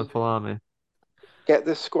when they've got to a full army. get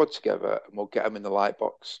the squad together, and we'll get them in the light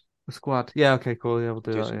box. The squad. Yeah, okay, cool. Yeah, we'll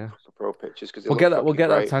do Do that. some Yeah, proper pro pictures because they we'll look get that. We'll fucking get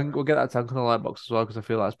that great. tank. We'll get that tank on the light box as well because I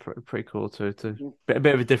feel that's pretty cool too. Mm-hmm. A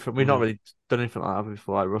bit of a different. We've not really done anything like that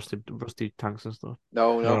before, like rusty tanks and stuff.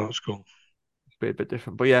 No, that's cool. A bit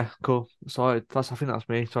different, but yeah, cool. So I think that's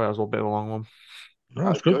me. Sorry, that was a bit of a long one. No,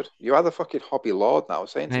 that's good. You are the fucking hobby lord now. I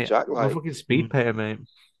was saying Mate, to Jack, I'm like, a fucking speed painter, mate.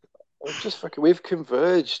 we've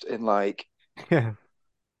converged in like Yeah,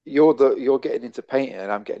 you're getting into painting and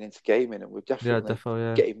I'm getting into gaming, and we're definitely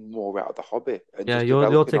yeah. getting more out of the hobby and Yeah, just you're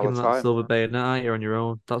developing all taking the that time. silver bayonet out. You're on your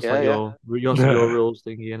own. That's Yeah, like yeah. your rules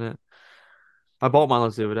thingy, innit? I bought mine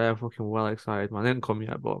the other day. I'm fucking well excited, man. It didn't come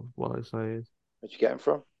yet, but well excited. Where'd you get them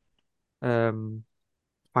from?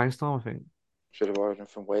 Firestorm, I think. Should have ordered them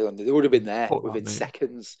from Wayland. They would have been there Fuck that, within mate.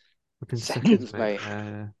 seconds. Within Seconds, mate.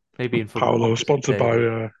 mate. Maybe in fucking Paolo, opposite sponsored by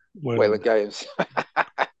table. Wayland Games.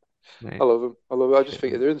 Mate. I love them. I just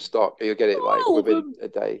think if they're in stock, you'll get it like within a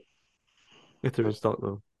day. If they're in stock,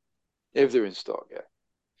 though. If they're in stock, yeah.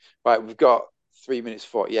 Right, we've got 3 minutes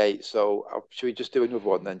 48. So should we just do another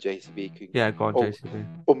one then, JCB? Yeah, go on, JCB.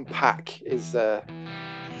 Unpack his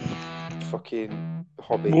fucking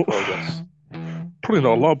hobby progress. Probably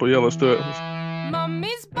not a lot, but yeah, let's do it.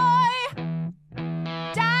 Mummy's boy,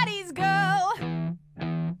 daddy's girl,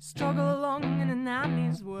 struggle along in a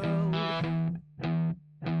nanny's world.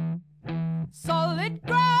 Solid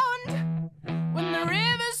ground when the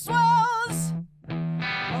river swells,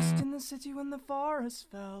 lost in the city when the forest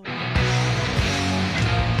fell.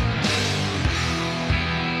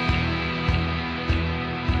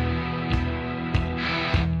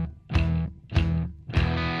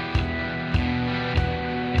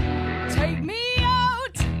 Take me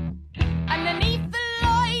out underneath the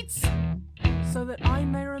lights, so that I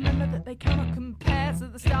may remember that they cannot compare to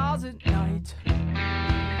the stars at night.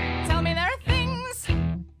 Tell me there are things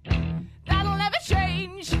that'll never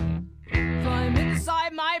change. Climb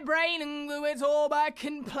inside my brain and glue it all back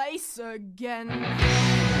in place again.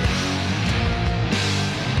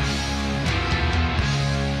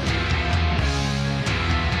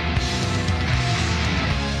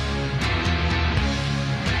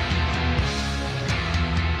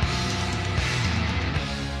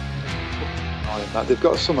 Now, they've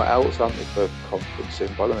got something else, haven't they, for conferencing,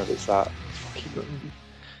 but I don't know if it's that.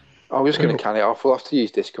 I'm just going to can it off. We'll have to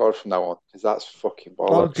use Discord from now on because that's fucking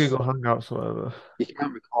bollocks. Or Google Hangouts or whatever. You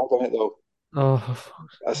can't record on it though. Oh,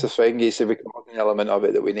 that's the thing. It's the recording element of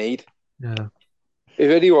it that we need. Yeah.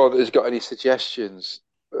 If anyone has got any suggestions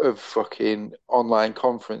of fucking online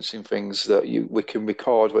conferencing things that we can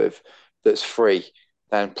record with that's free,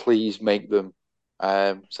 then please make them.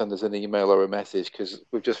 Send us an email or a message because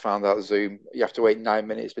we've just found out Zoom. You have to wait 9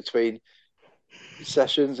 minutes between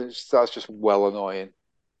sessions, and that's just well annoying.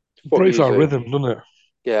 Breaks our rhythm, doesn't it?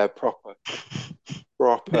 Yeah, proper.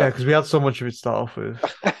 Yeah, because we had so much of it to start off with.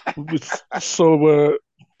 It's so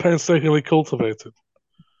painstakingly cultivated.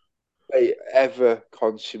 They ever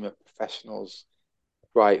consummate professionals,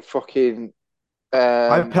 right? Fucking.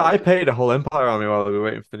 I paid a whole empire on me while we were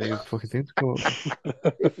waiting for the new fucking thing to come up.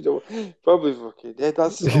 Probably fucking yeah.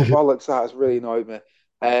 That's so bollocks. That's really annoyed me.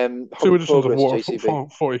 2 editions of what?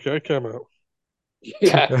 40k came out.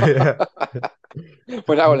 Yeah.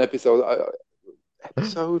 We're now on episode.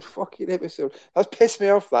 That's pissed me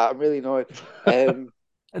off. That I'm really annoyed.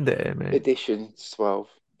 Edition 12.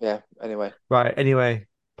 Yeah. Anyway. Right. Anyway,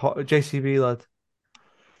 JCB lad.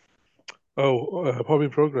 Hobby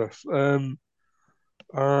progress.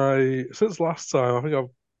 Since last time, I think I've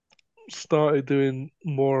started doing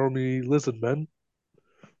more on the lizard men.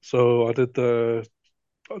 So I did that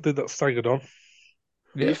staggered on.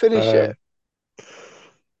 Did you finish it?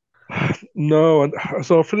 No, and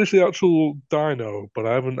so I finished the actual dino, but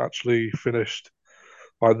I haven't actually finished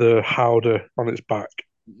like the howdah on its back.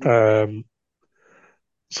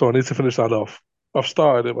 So I need to finish that off. I've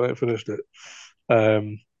started it, but I haven't finished it.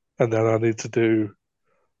 And then I need to do.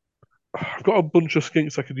 I've got a bunch of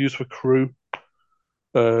skinks I could use for crew.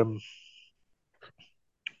 But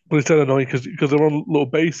it's dead annoying because they're on little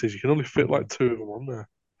bases. You can only fit like 2 of them on there.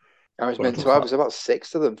 I was meant to have. There's about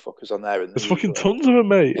 6 of them fuckers on there. There's fucking tons of them,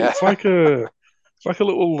 mate. Yeah. It's like a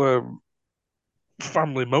little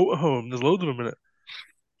family motorhome. There's loads of them in it.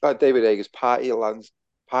 Like David Hager's party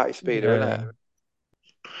speeder, isn't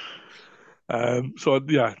it? So I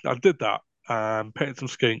did that. and painted some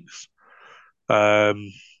skinks.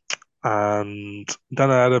 Um, and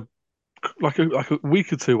then I had a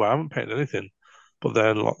week or two where I haven't painted anything. But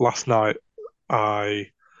then last night I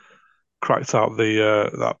cracked out the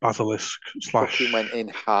that basilisk Fucking went slash in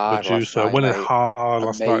hard last Medusa. night, Went in mate. hard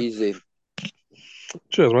last night. Amazing.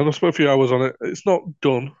 Cheers, man. I spent a few hours on it. It's not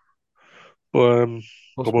done, but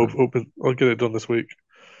I'll get it done this week.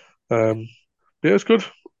 Yeah, it's good.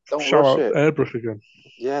 Don't Shout rush out it. Airbrush again.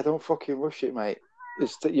 Yeah, don't fucking rush it, mate.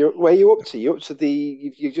 Where are you up to? You're up to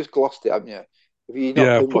you've just glossed it, haven't you? Have you not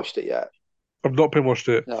Yeah, pin washed it yet? I've not pin washed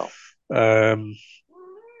it. No. Um,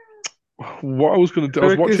 what I was gonna do, I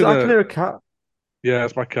was watching I can hear a cat. Yeah,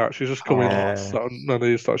 it's my cat. She's just come in. Oh. And then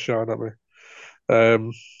he starts shouting at me.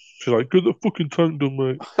 She's like, "Get the fucking tank done,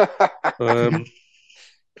 mate."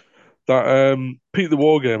 That Pete the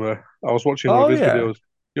Wargamer. I was watching one of his videos.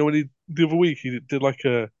 You know, when the other week he did like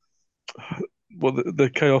the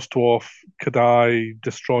Chaos Dwarf Kadai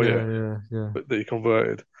Destroyer that he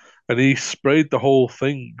converted, and he sprayed the whole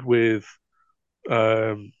thing with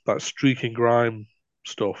that streaking grime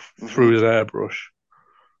stuff through his airbrush,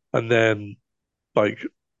 and then like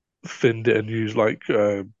thinned it and used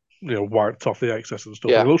wiped off the excess and stuff.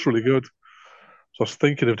 Yeah. And it looks really good. So I was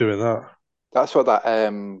thinking of doing that. That's what that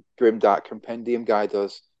Grimdark Compendium guy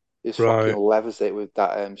does. Just fucking levers it with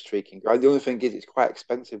that streaking grime. The only thing is, it's quite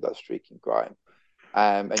expensive, that streaking grime,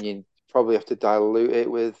 and you probably have to dilute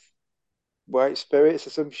it with white spirits or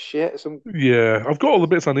some shit. Yeah, I've got all the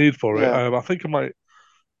bits I need for it. Yeah. I think I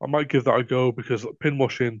might give that a go because pin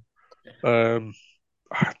washing, um,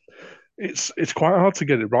 it's quite hard to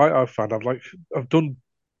get it right. I've found I've done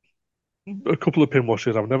a couple of pin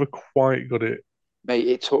washes. I've never quite got it. Mate,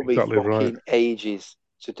 it took me exactly fucking ages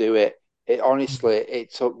to do it.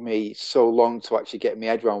 It took me so long to actually get my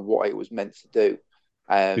head around what it was meant to do.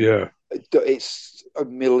 Yeah. It's a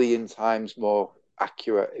million times more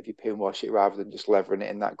accurate if you pin wash it rather than just levering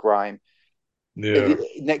it in that grime. Yeah.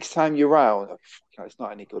 Next time you're around, it's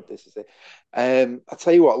not any good, this is it. I'll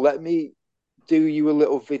tell you what, let me do you a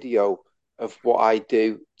little video of what I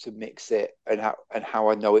do to mix it and how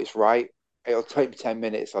I know it's right. It'll take me 10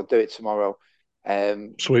 minutes. I'll do it tomorrow.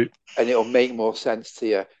 Sweet. And it'll make more sense to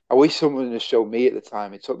you. I wish someone had shown me at the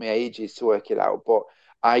time. It took me ages to work it out, but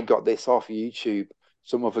I got this off YouTube,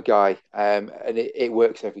 some other guy, and it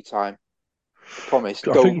works every time. I promise.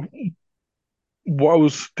 I think what I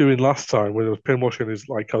was doing last time when I was pin washing is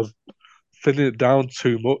like I was thinning it down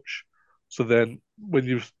too much. So then when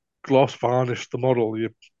you've gloss varnished the model, you're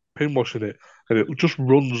pin washing it and it just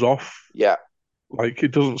runs off. Yeah. Like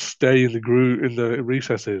it doesn't stay in the groove in the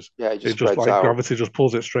recesses. Yeah, it just just spreads out. Gravity just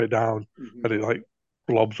pulls it straight down and it like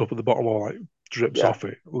blobs up at the bottom or like drips off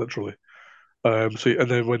it, literally. And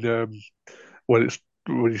then when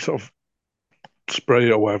you sort of spray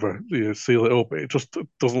it or whatever, you seal it up, it just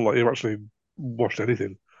doesn't like you've actually washed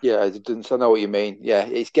anything. Yeah, it doesn't. I know what you mean. Yeah,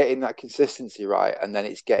 it's getting that consistency right, and then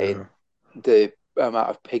it's getting the amount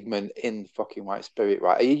of pigment in fucking white spirit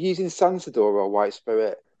right. Are you using Sansador or white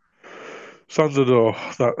spirit? Sansador.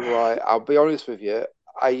 Right. I'll be honest with you.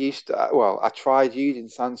 I tried using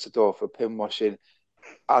Sansador for pin washing,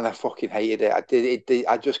 and I fucking hated it.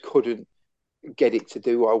 I just couldn't get it to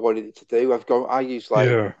do what I wanted it to do. I use like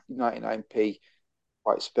 99p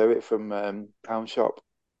white spirit from Pound Shop.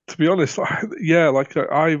 To be honest, I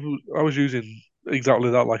was using exactly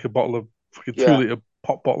that, like a bottle of fucking 2 litre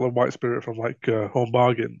pop bottle of white spirit from like Home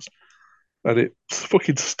Bargains, and it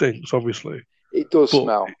fucking stinks. Obviously, it does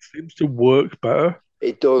smell. It seems to work better.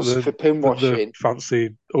 It does for pin washing. The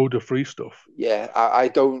fancy odor-free stuff. Yeah, I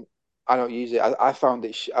don't use it. I found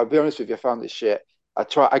it. I'll be honest with you, I found it shit. I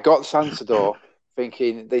got Sansador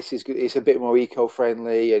thinking this is good. It's a bit more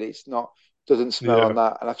eco-friendly and doesn't smell on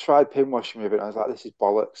that. And I tried pin washing with it and I was like, this is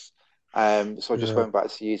bollocks. So I just went back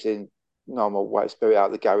to using normal white spirit out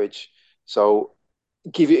of the garage. So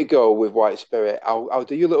give it a go with white spirit. I'll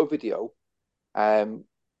do you a little video.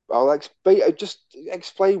 I'll just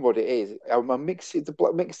explain what it is. I'll mix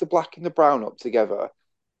the black and the brown up together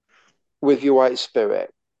with your white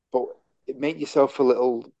spirit, but make yourself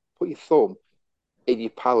put your thumb in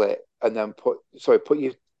your palette and then put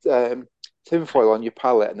your tinfoil on your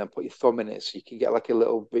palette and then put your thumb in it so you can get like a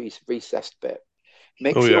little recessed bit.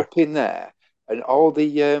 Mix it up in there, and all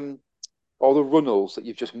the runnels that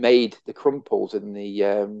you've just made, the crumples in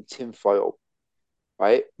the tinfoil,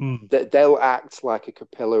 right? They'll act like a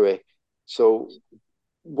capillary. So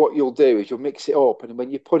what you'll do is you'll mix it up, and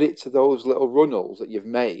when you put it to those little runnels that you've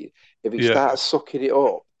made, if it starts sucking it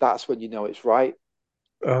up, that's when you know it's right.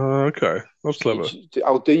 Okay, that's clever.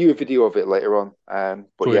 I'll do you a video of it later on.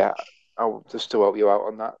 But Sweet. Yeah, I'll just to help you out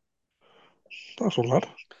on that. That's one, lad.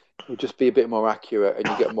 It'll just be a bit more accurate, and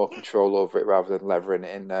you get more control over it rather than levering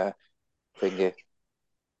it in thingy.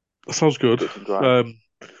 That sounds good. Bits and grind.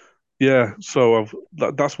 Yeah, so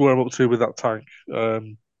that's where I'm up to with that tank.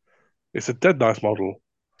 It's a dead nice model.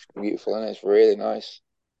 It's beautiful, and it's really nice.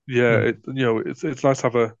 Yeah, Mm. it's nice to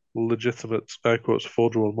have a legitimate air quotes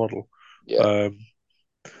 4-year-old model. Yeah, Um,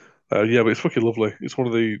 yeah, but it's fucking lovely. It's one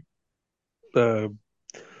of the um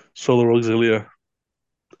Solar Auxilia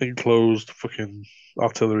enclosed fucking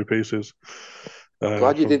artillery pieces I'm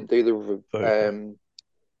glad you from didn't do the 30k.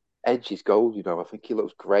 edge is gold. I think he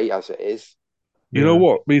looks great as it is. You know Yeah.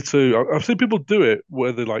 what? Me too. I've seen people do it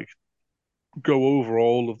where they like go over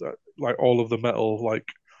all of that, like all of the metal, like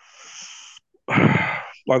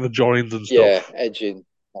like the joins and Yeah, stuff. edging.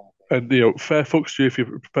 And fair fucks to you if you're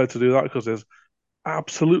prepared to do that because there's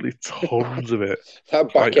absolutely tons of it. That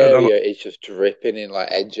Like, back area is just dripping in like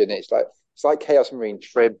edging. It's like Chaos Marine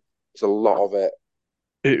trim. It's a lot of it.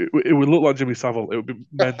 it would look like Jimmy Savile. It would be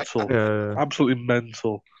mental, Yeah. absolutely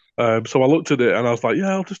mental. So I looked at it and I was like, yeah,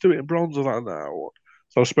 I'll just do it in bronze. I was like, no.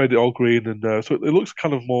 So I sprayed it all green, and so it looks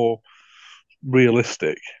kind of more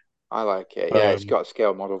realistic. I like it. Yeah, it's Um, got a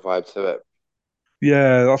scale model vibe to it.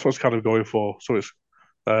 yeah, that's what it's kind of going for. So it's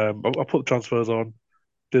I put the transfers on,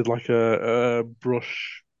 did like a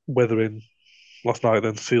brush weathering last night,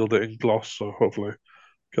 then sealed it in gloss. So hopefully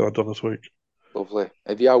get that done this week. Lovely.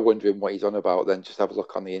 If you are wondering what he's on about, then just have a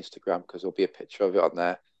look on the Instagram because there'll be a picture of it on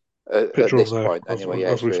there. At Picture on this there point, as anyway, yeah,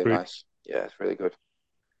 as it's we really speak. nice. Yeah, it's really good.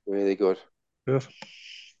 Really good. Yes,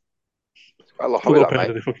 It's quite a lot still hobby got that, to pay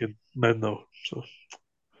mate. any fucking men though. So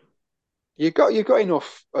You got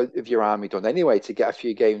enough of your army done anyway to get a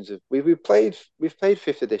few games of. We've played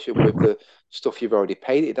fifth edition with the stuff you've already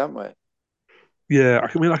painted, haven't we? yeah,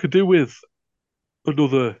 I could do with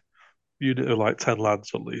another unit of like 10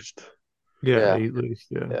 lads at least. Yeah, Yeah, at least,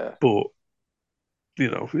 yeah. yeah, But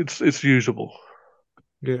it's usable.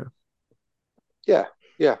 Yeah. yeah,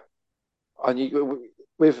 yeah. And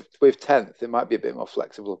with tenth, it might be a bit more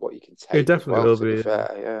flexible of what you can It take as definitely well. will To be be.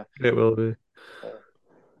 fair, yeah, It will be. yeah.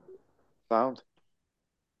 Sound.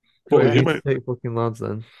 What Well, are you Yeah. you, need to mate? take fucking lads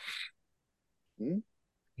then. Hmm?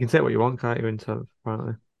 You can take what you want, can't you, in terms,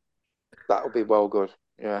 apparently. That would be well good.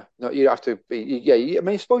 Yeah. No, you have to be. Yeah. I mean,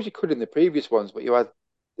 I suppose you could in the previous ones, but you had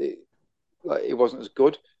it, like it wasn't as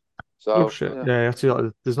good. Oh So shit. yeah, Yeah, actually,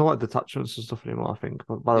 like, there's no like detachments and stuff anymore, I think,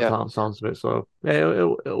 but by the yeah, sounds of it. So yeah,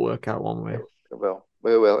 it'll work out one way. it will.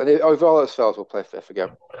 We will. And if all else fails, we'll play fifth again.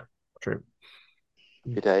 True.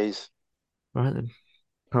 Happy days. Right then.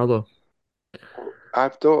 Paolo.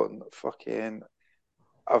 I've done fucking.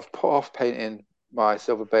 I've put off painting my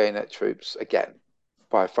silver bayonet troops again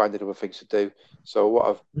by finding other things to do. So what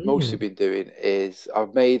I've mostly Mm. been doing is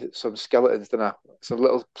I've made some skeletons, some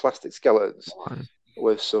little plastic skeletons Right.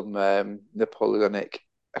 with some Napoleonic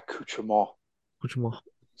accoutrement. Which more?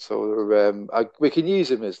 So we can use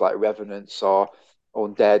them as like revenants or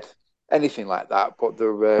undead, anything like that. But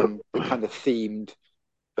they're kind of themed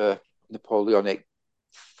for Napoleonic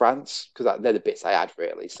France because they're the bits I had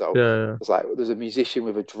really. So Yeah. there's a musician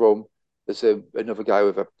with a drum. There's another guy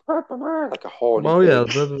with a like a horny Well, yeah,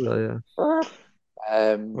 thing. yeah.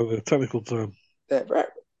 Um, Well, the technical term.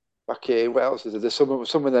 okay, what else is there? There's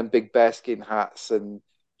some of them big bearskin hats and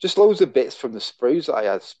just loads of bits from the sprues that I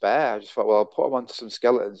had spare. I just thought, well, I'll put them onto some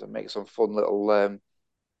skeletons and make some fun little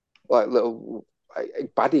like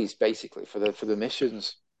baddies basically for the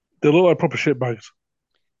missions. They look like proper shit bags.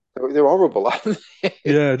 They're horrible, aren't they?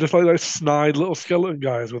 Yeah, just like those snide little skeleton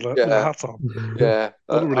guys with a Yeah, hat on. yeah.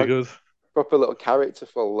 They look really good. Proper little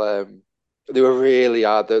characterful. They were really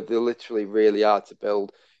hard. They're literally really hard to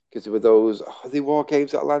build because there were those. Oh, the War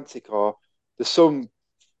Games Atlantic or there's some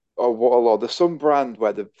or what or there's some brand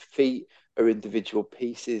where the feet are individual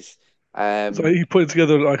pieces. So Um, you put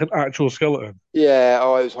together like an actual skeleton. yeah.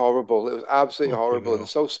 Oh, it was horrible. It was absolutely Fucking horrible and hell.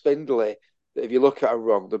 so spindly that if you look at them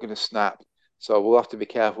wrong, they're going to snap. So we'll have to be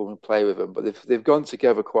careful when we play with them. But they've gone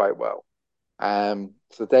together quite well.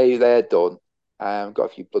 So they're done. Got a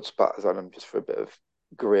few blood splatters on them just for a bit of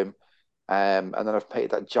grim. And then I've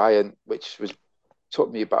painted that giant, which was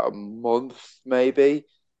took me about a month maybe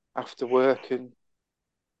after work and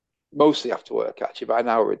mostly after work actually, about an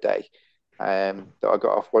hour a day. That I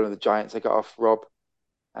got off one of the giants I got off Rob.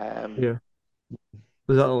 Um, Yeah.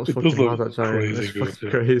 That looks It does fucking look mad, that giant. It's crazy good, fucking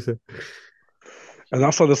yeah. crazy. And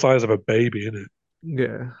that's like the size of a baby, isn't it?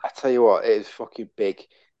 Yeah. I tell you what, it is fucking big.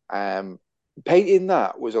 Painting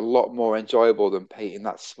that was a lot more enjoyable than painting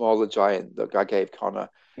that smaller giant that I gave Connor.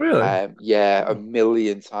 Really? Yeah, a Oh.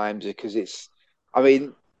 million times because I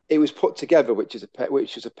mean, it was put together, which is a pain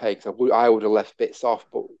because I would have left bits off,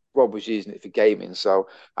 but Rob was using it for gaming, so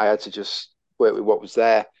I had to just work with what was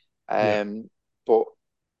there. But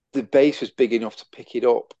the base was big enough to pick it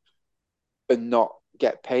up and not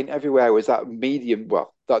get paint everywhere. Was that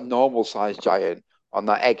that normal size giant on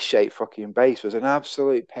that egg-shaped fucking base was an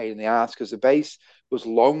absolute pain in the ass because the base was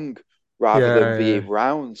long rather than being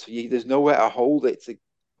round. So there's nowhere to hold it to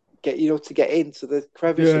get into the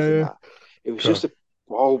crevices and that. It was just a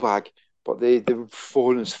ball bag. But they were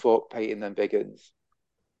fun as fuck painting them big uns.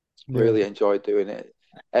 Really enjoyed doing it.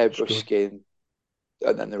 Airbrush skin,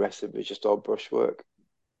 and then the rest of it was just all brushwork.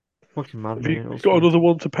 Fucking mad. Have you got another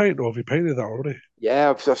one to paint, or have you painted that already? Yeah,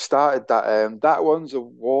 I've started that. That one's a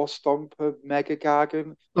War Stomper Mega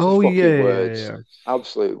Gargan. Yeah.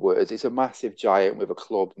 Absolute words. It's a massive giant with a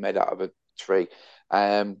club made out of a tree.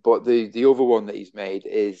 But the other one that he's made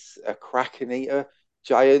is a Kraken Eater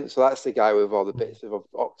giant. So that's the guy with all the bits of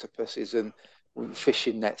octopuses and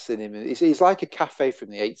fishing nets in him. He's like a cafe from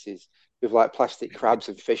the 80s with like plastic crabs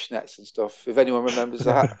and fish nets and stuff. If anyone remembers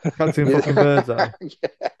that. Captain fucking Birdseye.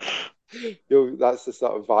 That's the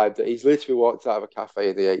sort of vibe that he's literally walked out of a cafe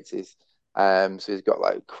in the 80s. So he's got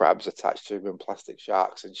like crabs attached to him and plastic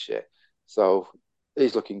sharks and shit. So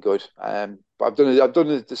he's looking good. But I've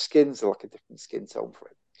done the skins are like a different skin tone for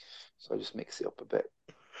him. So I just mix it up a bit.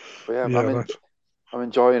 But I'm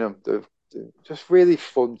enjoying them. They're just really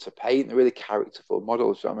fun to paint. They're really characterful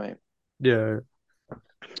models, you know what I mean? Yeah.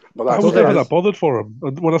 But I was never that bothered for them.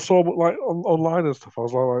 And when I saw them like online and stuff, I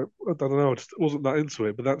was like, I don't know, I just wasn't that into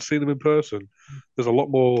it. But then seeing them in person, there's a lot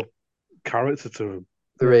more character to them.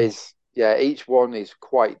 There is. Yeah, each one is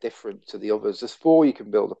quite different to the others. There's 4 you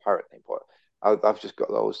can build apparently, but I've just got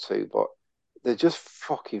those 2. But they're just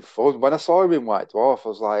fucking fun. When I saw them in White Dwarf, I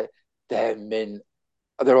was like, they're mint.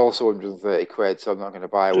 They're also 130 quid, so I'm not going to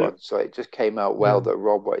buy one. So it just came out well that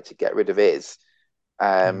Rob wanted to get rid of his.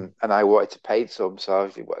 And I wanted to paint some, so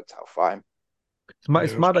it worked out fine.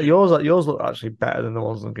 It's mad that yours look actually better than the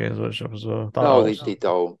ones on Games Workshop as well. No, they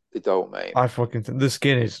don't. They don't, mate. I fucking think the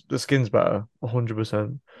skin's better,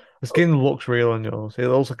 100%. The skin looks real on yours. It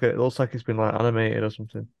looks like it's been like animated or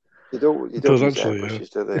something. You don't use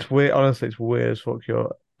airbrushes, do they? It's weird. Honestly, it's weird as fuck.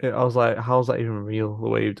 I was like, how's that even real? The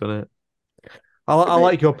way you've done it. I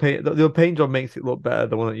like your paint. The paint job makes it look better.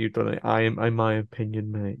 The one that you've done it. In my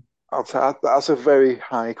opinion, mate. That's a very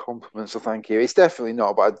high compliment. So thank you. It's definitely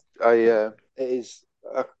not, but it is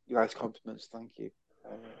a nice compliment. So thank you.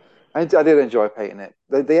 I did enjoy painting it.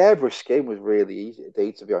 The airbrush skin was really easy to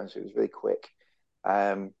do. To be honest, it was really quick.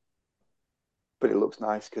 But it looks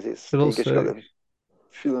nice because it's got the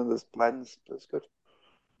feeling of those blends. That's good.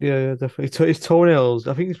 Yeah, definitely. His toenails.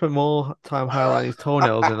 I think he spent more time highlighting his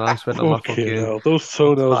toenails than I spent on my fucking. Hell. Those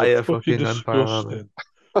toenails are fucking disgusting.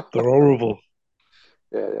 They're horrible.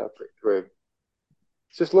 Yeah, they're pretty grim.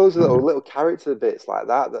 It's just loads of little character bits like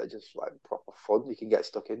that are just like proper fun. You can get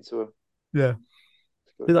stuck into them. Yeah.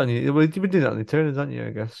 You've been doing that on the Eternals, haven't you? I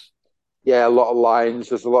guess. Yeah, a lot of lines.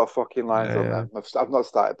 There's a lot of fucking lines on them. I've not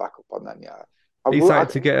started back up on them yet. Are you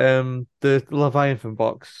excited to get the Leviathan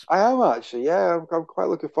box? I am actually. Yeah, I'm quite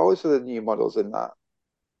looking forward to the new models in that.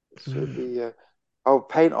 It should be. I'll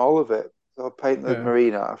paint all of it. I'll paint the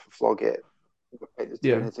marina, flog it, paint the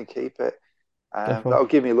turners and keep it. That'll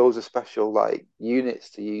give me loads of special like units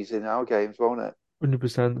to use in our games, won't it?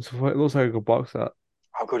 100%. So it looks like a good box. That.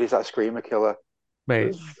 How good is that Screamer Killer? Mate,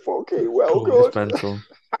 it's fucking good. It's mental.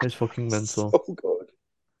 It's fucking mental. So good.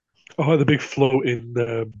 I like the big floating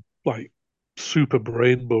like super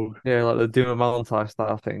brain bug. Yeah, like the Doom Malantine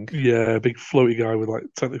style thing. Yeah, big floaty guy with like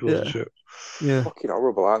tentacles and shit. Yeah. Fucking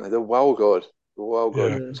horrible, aren't they? They're well good. They're well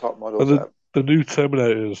good. Yeah. Top models. And the new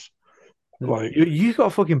Terminators. Like you got a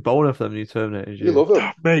fucking boner for them new Terminators. You love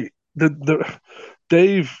them, mate.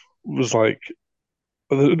 Dave was like,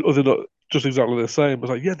 are they not just exactly the same? I was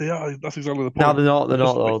like, yeah, they are. That's exactly the point. No, they're not. They're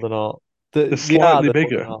not. Though. They're not. They're slightly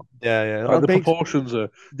bigger. Yeah. Like the proportions are.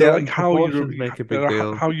 They're like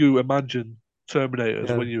how you imagine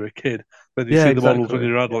Terminators when you're a kid. Then you see the models when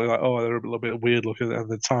you're an adult. You're like, oh, they're a little bit weird looking and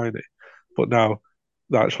they're tiny. But now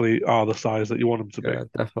they actually are the size that you want them to be. Yeah,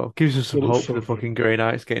 definitely. Gives us some hope for the fucking Grey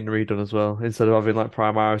Knights getting redone as well. Instead of having like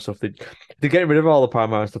Primary stuff, they're getting rid of all the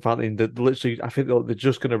Primary stuff, aren't they? They're literally, I think they're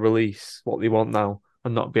just going to release what they want now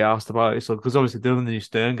and not be asked about it. So, because obviously they're doing the new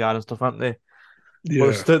Stern Guard and stuff, aren't they? Yeah.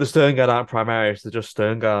 Well, the Stern Guard aren't Primaris, they're just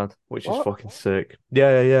Stern Guard, which is fucking sick.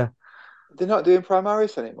 Yeah. They're not doing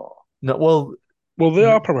Primaris anymore? No, well, they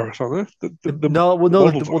are Primaris, aren't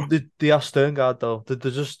they? They are Stern Guard though.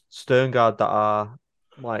 They're just Stern Guard that are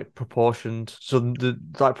like proportioned. So the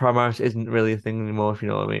like Primaris isn't really a thing anymore, if you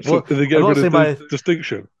know what I mean. So they get rid of the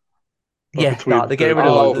distinction. Yeah, they're getting rid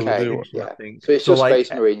of distinction. I think. So it's just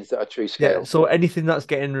Space Marines that are true scale. Yeah, so anything that's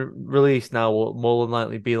getting released now will more than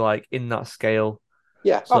likely be like in that scale.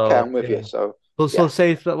 Yeah, So okay, I'm with yeah. you. So So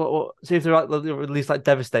say if they're like release like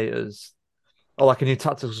Devastators or like a new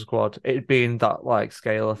tactical squad, it'd be in that like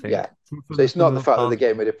scale, I think. yeah. So it's not the fact that they're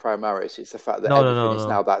getting rid of Primaris; it's the fact that everything is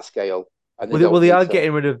now that scale, and they don't they need are to.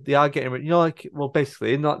 getting rid of. They are getting rid. You know, like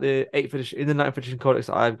basically in like the eighth edition, in the ninth edition codex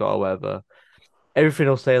that I've got or whatever, everything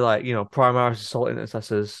will say like Primaris Assault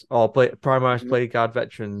Intercessors or Primaris Blade Guard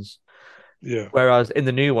Veterans. Yeah. Whereas in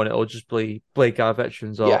the new one, it'll just be Blade Guard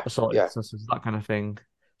Veterans or Assault yeah. Intercessors, that kind of thing.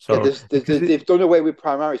 So they've done away with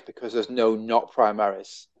Primaris because there's no not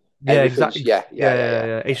Primaris. Yeah, exactly. Yeah.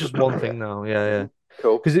 It's just one thing now. Yeah.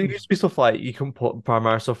 Cool. Because it used to be stuff like you couldn't put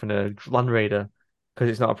Primaris stuff in a Land Raider because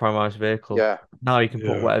it's not a Primaris vehicle. Yeah. Now you can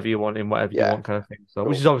put whatever you want in whatever you want, kind of thing. So,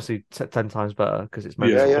 which is obviously 10 times better because it's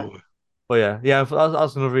mental. Yeah, totally. But yeah,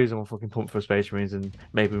 that's another reason I'm fucking pumped for Space Marines and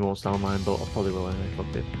maybe more Stallmine, but I probably will anyway.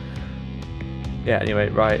 Fuck it. Yeah. Anyway,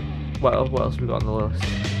 right. What else have we got on the list?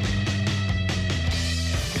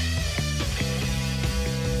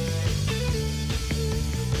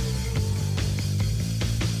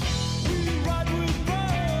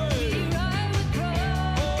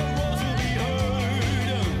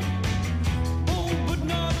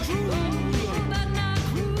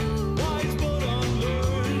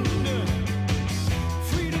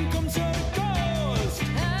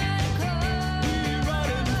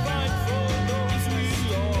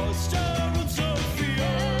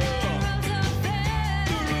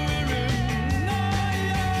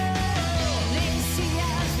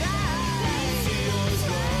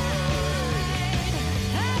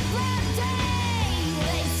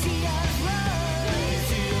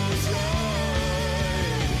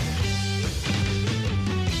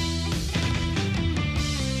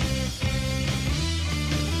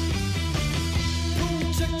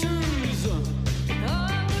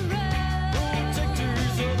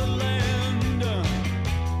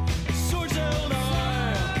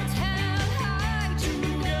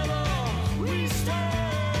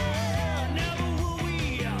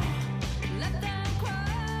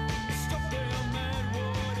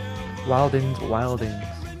 Wildings. Wildthings.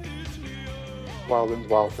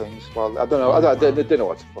 Well, I don't know. I don't know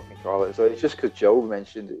what to fucking call it. So it's just because Joe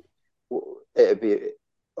mentioned it. It'd be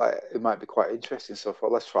like it might be quite interesting. So I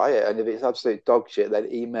thought, let's try it. And if it's absolute dog shit,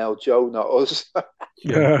 then email Joe, not us.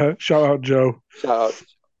 Shout out Joe. Shout out.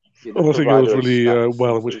 Unless it goes really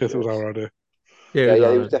well, in which case it was our idea. Yeah,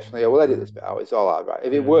 it was definitely. We'll edit this bit out. It's all right.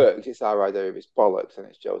 If it works, it's our idea. If it's bollocks, then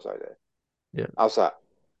it's Joe's idea. Yeah. How's that?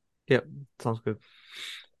 Yep, sounds good.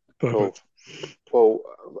 Perfect. Cool. Well,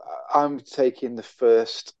 I'm taking the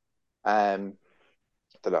first. I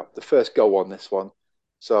don't know, the first go on this one.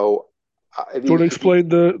 So, do you want to explain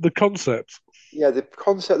the concept? Yeah, the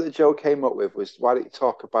concept that Joe came up with was why don't you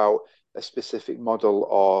talk about a specific model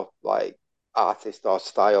or like artist or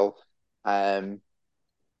style, and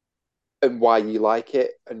why you like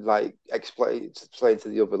it, and like explain to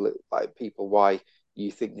the other like people why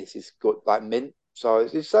you think this is good, like mint. So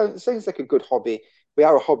it seems like a good hobby. We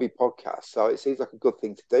are a hobby podcast, so it seems like a good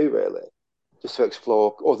thing to do, really, just to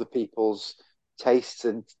explore other people's tastes,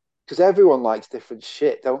 and because everyone likes different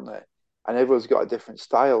shit, don't they? And everyone's got a different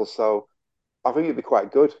style, so I think it'd be quite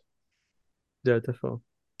good. Yeah, definitely.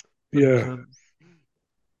 100%. Yeah.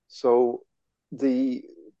 So the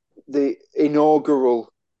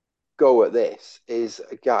inaugural go at this is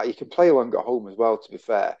a guy you can play along at home as well. To be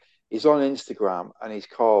fair, he's on Instagram and he's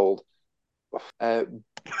called.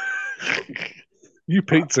 You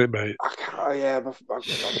picked it, mate.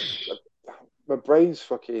 My brain's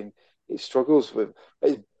fucking. It struggles with.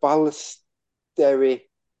 It's Ballestery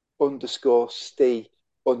 _St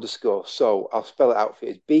 _ So I'll spell it out for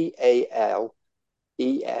you. It's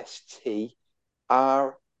BALESTRERI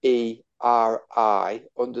 _STE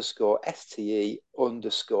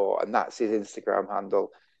 _, and that's his Instagram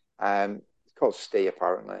handle. It's called Steve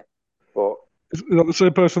apparently, but is that the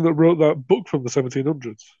same person that wrote that book from the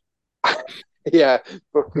 1700s? Yeah,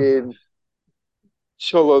 fucking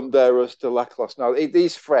Cholonderos de la Clos. Now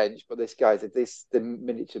he's French, but this guy's the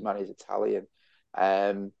miniature man is Italian.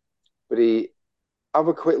 But he have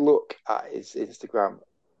a quick look at his Instagram,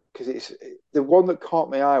 because it's the one that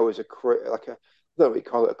caught my eye was a crew, like I don't know what you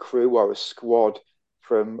call it, a crew or a squad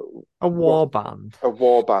from a war band. A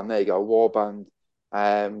war band. There you go, a war band.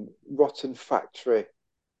 Rotten Factory.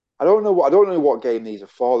 I don't know what game these are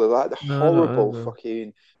for. They're like the horrible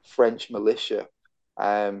fucking French militia.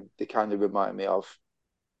 They kind of remind me of.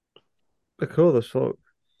 They're cool as fuck.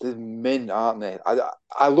 They're mint, aren't they?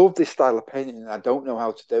 I love this style of painting, and I don't know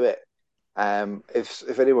how to do it.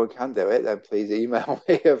 If anyone can do it, then please email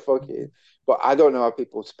me. But I don't know how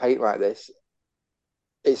people paint like this.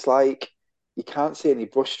 It's like you can't see any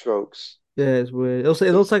brush strokes. Yeah, it's weird. It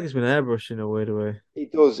looks like it's been airbrushed in a weird way.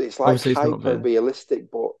 It does. It's like Obviously, it's not hyper been.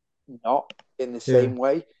 realistic, but not in the Yeah, same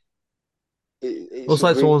way. It's looks a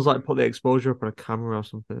like re someone's like put the exposure up on a camera or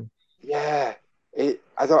something. yeah.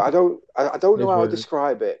 I don't know It's how to weird.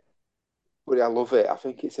 describe it, but I love it. I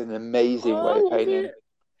think it's an amazing way I of love painting. it.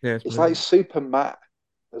 Yeah, it's It's like mint. super matte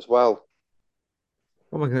as well.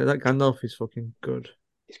 Oh my god, that Gandalf is fucking good.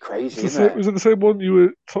 It's It's crazy, the isn't same, it? is it the same one you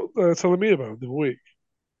were telling me about the other week?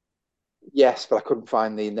 Yes, but I couldn't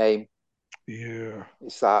find the name. Yeah.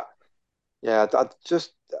 It's that. Yeah,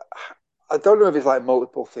 I don't know if it's like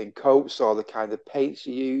multiple thin coats or the kind of paints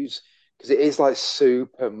you use because it is like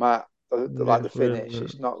super matte, Yeah, like the it's weird, finish. isn't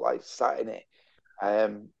it? It's not like satiny.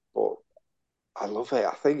 But I love it.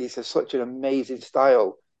 I think it's such an amazing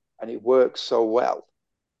style and it works so well.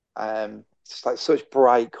 It's like such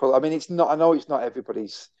bright color. I mean, it's not. I know it's not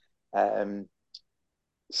everybody's um,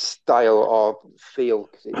 style or feel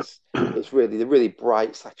because it's really the really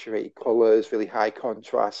bright, saturated colors, really high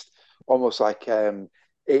contrast, almost like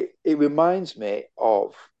it reminds me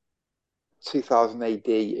of 2000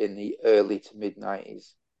 AD in the early to mid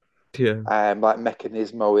 90s, Yeah. like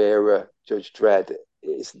Mechanismo era, Judge Dredd.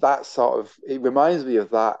 It's that sort of. It reminds me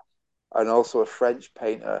of that, and also a French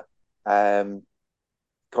painter um,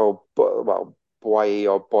 called Boye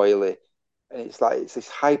or Boyle, and it's like it's this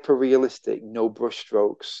hyper realistic, no brush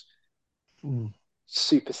strokes, Mm.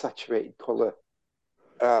 super saturated color.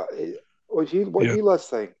 What do Yeah. you lads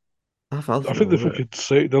think? I I think I think they're love it. fucking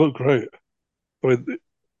sick. They look great. I mean,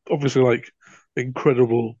 obviously, like,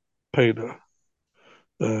 incredible painter.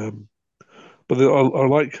 Um, but I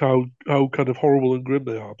like how kind of horrible and grim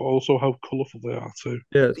they are, but also how colourful they are too.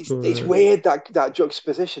 Yeah, it's It's good. weird that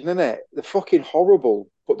juxtaposition, isn't it? They're fucking horrible,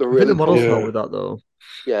 but they're I think the really models help colourful. Yeah. with that though,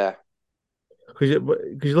 Yeah, because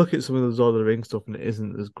you look at some of the Lord of the Rings stuff and it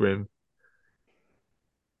isn't as grim.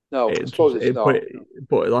 no, I It suppose just it's it not.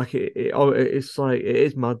 but like it's like it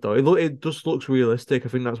is mad though. It just looks realistic. I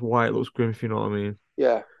think that's why it looks grim. If you know what I mean,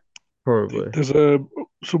 Yeah, probably. There's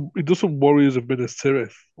some he does some Warriors of Minas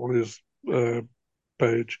Tirith on his uh,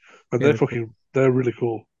 page, and Yeah, cool. they're really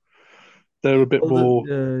cool. They're a bit Well, more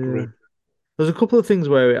yeah. grim. There's a couple of things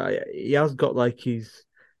where he has got like he's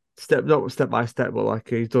not step by step, but like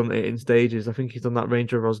he's done it in stages. I think he's done that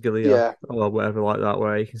Ranger of Osgiliath yeah. or whatever like that,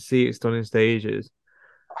 where you can see it's done in stages.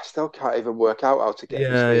 I still can't even work out how to get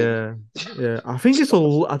this Yeah, thing. yeah, yeah. I think it's just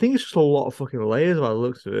a lot of fucking layers by the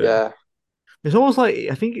looks of it. Yeah, It's almost like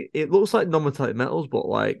I think it looks like non-metallic metals, but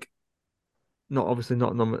like not obviously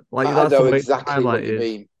not non like I that's the know way it's exactly what you highlighted.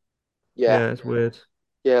 mean. Yeah, Yeah, it's weird.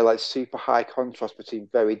 yeah, like super high contrast between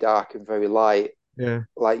very dark and very light, Yeah,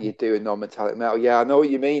 like you do in non-metallic metal. Yeah, I know what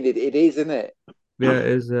you mean. It is, isn't it? yeah, it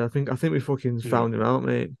is. I think we fucking Yeah. found him out,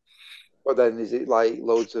 mate. But then is it like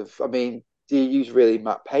loads of? I mean, do you use really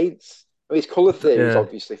matte paints? I mean, his color theory is Yeah,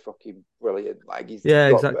 obviously fucking brilliant. Like he's yeah,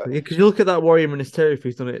 got, exactly. Because you look at that Warrior Ministerial, if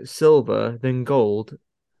he's done it silver, then gold,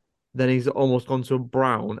 then he's almost gone to a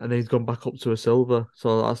brown, and then he's gone back up to a silver.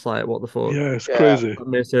 So that's like what the fuck? Yeah, it's yeah, crazy.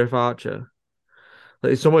 Minister of Archer.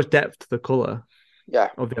 Like, there's so much depth to the color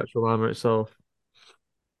yeah, of the actual armor itself.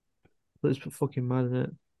 But it's fucking mad, isn't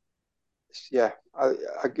it? yeah.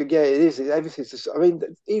 Yeah, it is. Everything's just. I mean,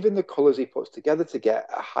 even the colors he puts together to get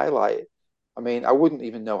a highlight. I mean, I wouldn't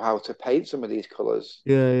even know how to paint some of these colors.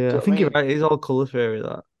 Yeah, Do yeah. you I know what I think you're mean? right. It's all color theory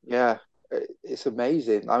that. Yeah, it's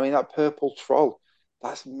amazing. I mean, that purple troll,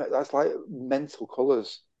 that's like mental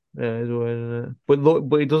colors. Yeah, it's weird, isn't it?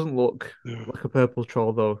 But it doesn't look Yeah. like a purple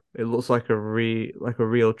troll though. It looks like a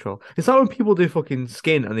real troll. It's like when people do fucking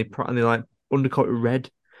skin and they like undercoat it red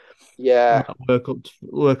and Yeah, like,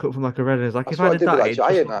 work up from like a red. And it's like if that's I what I did did with that, that it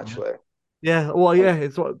just giant look red. actually. Yeah, well, I, yeah.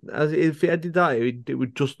 It's what as if I did that, it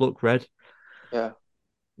would just look red. yeah,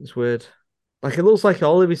 It's weird. Like it looks like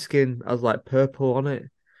all of his skin has like purple on it.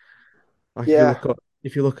 Like yeah.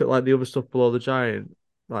 if you look at like the other stuff below the giant,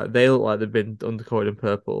 like they look like they've been undercoated in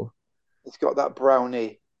purple. It's got that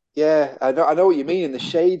brownie. Yeah, I know what you mean. And the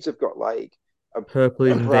shades have got like a,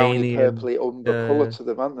 Purpley a and browny, veiny and purpley umber color yeah, to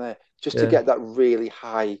them, aren't they? Just to yeah, get that really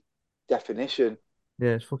high definition.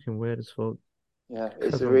 yeah. It's fucking weird as fuck. Yeah, I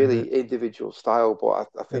it's a don't get really it. individual style, but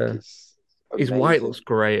I think Yeah, it's his white looks amazing.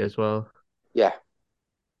 great as well. Yeah,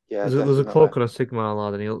 yeah, There's a definitely. cloak on a Sigma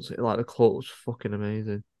lad, and he looks like the cloak looks fucking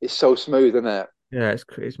amazing. It's so smooth, isn't it? Yeah,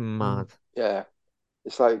 it's mad. Yeah,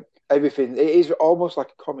 it's like everything. It is almost like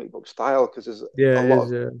a comic book style because there's Yeah, a it lot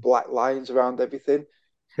is. of black lines around everything.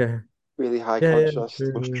 Yeah, Really high yeah,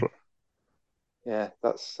 contrast. Must yeah. try. Yeah,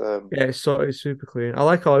 that's Yeah, it's super clean. I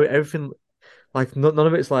like how everything. like none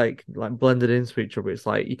of it's like blended into each other. It's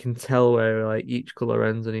like you can tell where like each color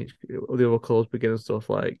ends and each the other colors begin and stuff.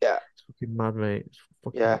 Like Yeah, it's fucking mad, mate. It's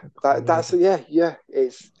yeah. fucking That's crazy. yeah.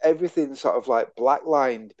 It's everything sort of like black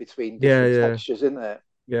lined between Yeah, different yeah, textures, isn't it?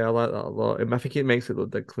 yeah. I like that a lot. I think it makes it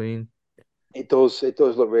look dead clean. It does. It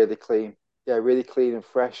does look really clean. Yeah, really clean and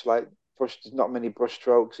fresh. Like not many brush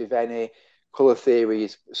strokes, if any. Color theory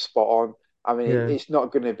is spot on. I mean, Yeah, it's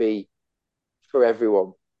not going to be for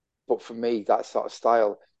everyone, but for me, that sort of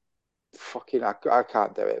style, fucking, I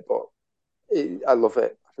can't do it, but I love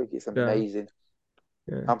it. I think it's yeah, amazing,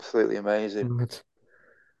 yeah. absolutely amazing. Mad.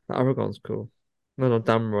 That Aragon's cool. No, no,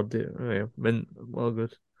 damn Rod. Yeah, oh, yeah. Mint, well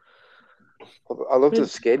good. I love the Mint.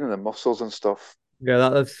 skin and the muscles and stuff.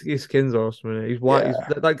 Yeah, his skin's awesome. Isn't it? He's white. He's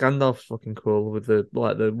Yeah, that Gandalf's fucking cool with the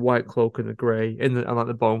white cloak and the grey and like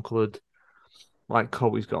the bone coloured like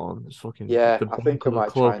coat he's got on. It's fucking yeah. the I bone think I coloured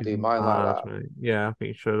might try cloak and is do mine like mad, that. mate. Yeah, I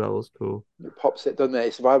think sure that looks cool. It pops it, doesn't it?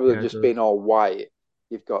 It's rather than Yeah, it just does. being all white,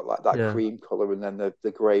 you've got like that Yeah, cream color and then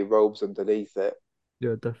the grey robes underneath it.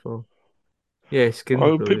 yeah, definitely. Yeah, his I skin's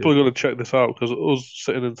hope people are brilliant. going to check this out because us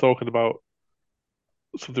sitting and talking about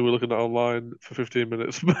something we're looking at online for 15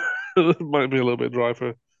 minutes might be a little bit dry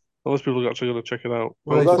for unless people are actually going to check it out.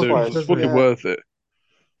 I Well, Well, hope he's they that's do why, fucking because it's says fucking it. yeah, worth it.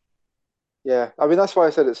 yeah. I mean, that's why I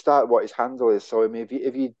said at the start what his handle is. So I mean,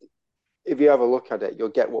 if you have a look at it, you'll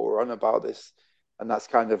get what we're on about this, and that's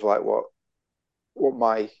kind of like what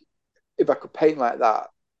my if I could paint like that,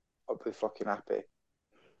 I'd be fucking happy.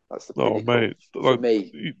 That's the Oh, pinnacle mate, for like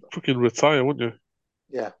me. you fucking retire, wouldn't you?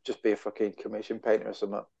 Yeah, just be a fucking commission painter or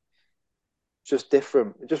something. Just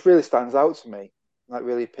different. It just really stands out to me. Like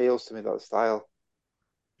really appeals to me that style.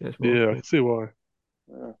 Yeah, it's well Yeah, I cool. can see why.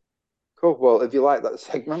 Yeah. Cool. Well, if you like that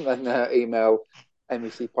segment, then email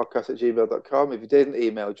mecpodcast@gmail.com. If you didn't,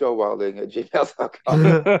 email joewilding@gmail.com.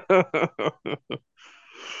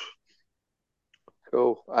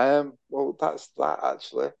 Cool. Well, that's that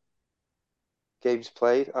actually. Games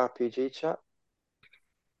played, RPG chat.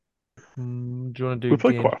 Do you want to do We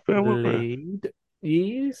played games quite a bit, haven't we? played?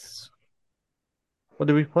 Yes. What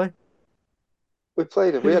did we play?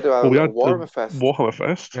 We had our Well, we little had the Warhammer Fest. Warhammer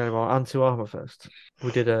Fest. Yeah, well, Anti-Armor Fest.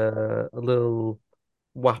 We did a little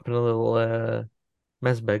WAP and a little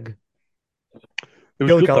Mesbeg. It was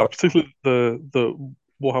Kill good Cal. that, particularly the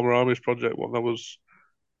Warhammer Armies project one. That was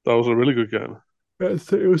a really good game.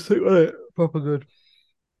 It was sick, wasn't it? Proper good.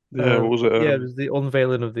 Yeah, what was it? Yeah, it was the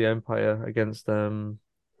unveiling of the Empire against the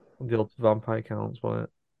old vampire counts, wasn't it?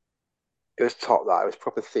 It was top that. It was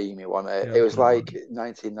proper themey, wasn't it? Yeah, It it's was really like good.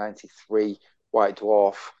 1993 White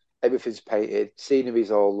Dwarf. Everything's painted.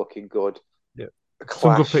 Scenery's all looking good. Yeah. A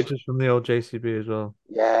Some good clash. pictures from the old JCB as well.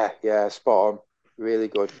 Yeah, yeah, spot on. Really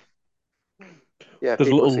good. Yeah, There's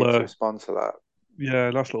a people little seem to respond to that. yeah,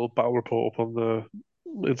 nice little battle report up on the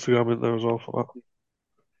Instagram in there as well for that.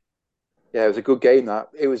 Yeah, it was a good game. That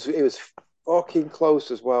it was fucking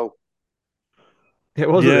close as well. It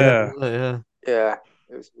was at the end, Yeah, wasn't it? Yeah. Yeah,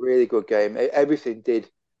 it was a really good game. Everything did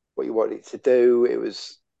what you wanted it to do. It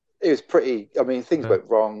was pretty. I mean, things Yeah. went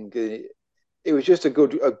wrong. It was just a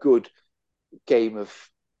good game of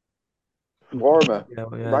Warhammer. Yeah,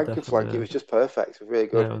 well, yeah, Rank and definitely. flank. It Yeah. was just perfect. It was really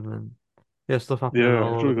good. Yeah, and then yeah, stuff happening yeah,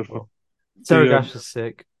 all it's over really the good fun. world. The Saragash is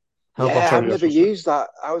sick. Yeah, Hellboss I've Terry is never was sick. used that.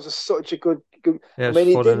 That was such a good. yeah, I it's mean,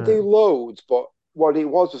 it fun, didn't isn't do it? loads, but what it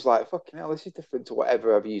was like, fucking hell, this is different to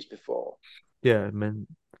whatever I've used before. Yeah, man.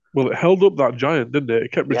 Well, it held up that giant, didn't it?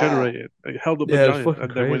 It kept Yeah, regenerating. It held up the Yeah, it's giant, fucking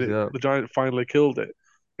and then when crazy. That. the giant finally killed it,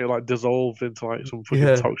 it like dissolved into like some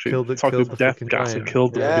fucking Yeah, toxic killed the death fucking gas and giant.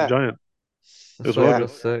 killed the Yeah, fucking yeah, giant. It that's was well so yeah. good.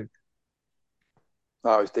 that's sick.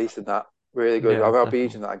 No, it was decent. That really good. Yeah, I'll be definitely.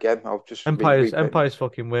 using that again. I'll just repaint them. Empire's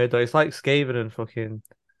fucking weird though. It's like Skaven and fucking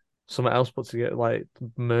something else put together, like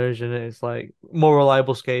merged in it. It's like more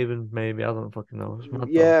reliable Skaven, maybe. I don't fucking know. It's mad though.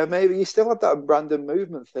 Yeah, maybe you still have that random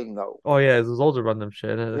movement thing though. Oh yeah, there's loads of random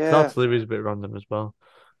shit in it. Because Yeah, artillery is a bit random as well.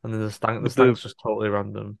 And then the But the stank's just totally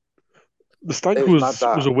random. the it stank was mad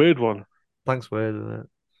was that. a weird one. Stank's weird, isn't it?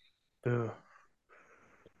 Yeah,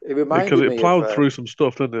 It because reminded it me of plowed through some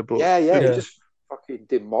stuff, didn't it? But yeah. It Yeah. just fucking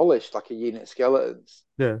demolished like a unit of skeletons.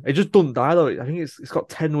 Yeah. It just doesn't die though. I think it's got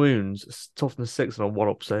 10 wounds, it's toughness 6 and a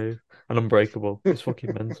 1-up save. And unbreakable. It's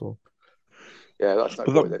fucking mental. Yeah, that's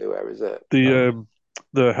not but going anywhere, is it? No.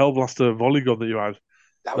 the Hellblaster volley gun that you had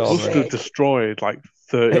That was Oh must have mate. sick. destroyed like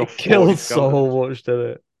 30 or It 40 killed skeletons. so much, did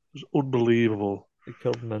it? It was unbelievable. It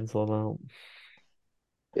killed mental amount.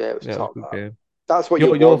 Yeah, it was Yeah, it was a top. good That. game. That's what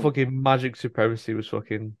you Your want. fucking magic supremacy was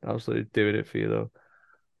fucking absolutely doing it for you though.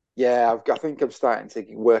 Yeah, I think I'm starting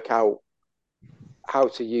to work out how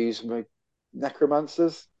to use my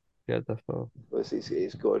necromancers. Yeah, definitely.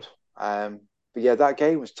 It's good. But yeah, that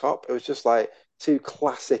game was top. It was just like two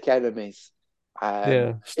classic enemies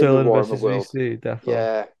in the Sterling Warhammer versus world. VC, definitely.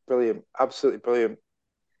 Yeah, brilliant, absolutely brilliant.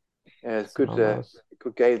 Yeah, it's good, Nice.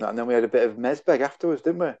 good game that. And then we had a bit of Mezbeg afterwards,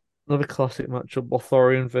 didn't we? Another classic matchup: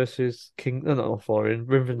 Lothorian versus King. No, not Lothorian.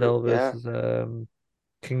 Rivendell Yeah. versus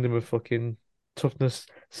Kingdom of fucking Toughness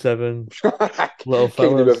 7 little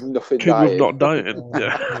Kingdom of fellas. Nothing Kingdom of Dying. Not Dying.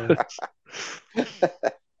 Yeah.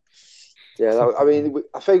 Yeah, I mean,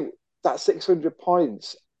 I think that 600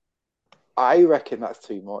 points, I reckon that's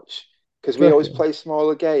too much because Do we you always reckon? play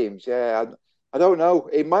smaller games. Yeah, I don't know.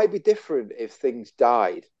 It might be different if things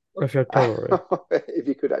died, Or if you had cavalry. if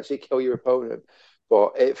you could actually kill your opponent.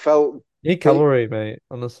 But it felt, You need it, cavalry, mate,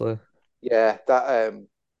 honestly. yeah, that,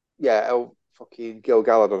 yeah, fucking Gil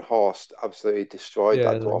Galad on horse absolutely destroyed Yeah,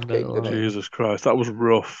 that they're Dwarf King, mental, didn't he? aren't they? Jesus Christ, that was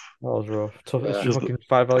rough. That was rough. Tough. It's Yeah, Because fucking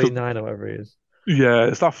 5 value because 9 or whatever it is. yeah,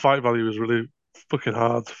 it's that fight value is really fucking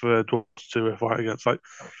hard for dwarves to fight against. Like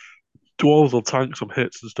dwarves will tank some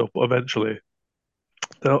hits and stuff, but eventually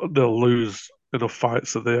they'll lose enough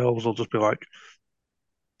fights that the elves will just be like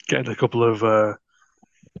getting a couple of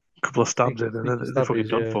stabs in, and Sneaky then they're fucking stabbies,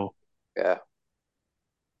 done yeah. for. yeah.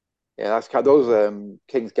 Yeah, that's kind those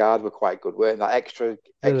King's Guard were quite good, weren't they? That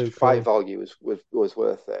Yeah, they're extra fight cool. value was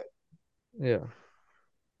worth it. Yeah,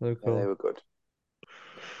 they're Yeah, they cool. were good.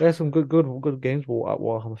 Yeah, some good games at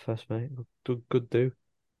Warhammer Fest, mate. Good do.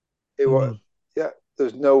 It was, Mm. yeah.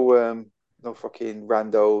 There's no fucking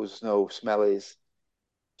randos, no smellies,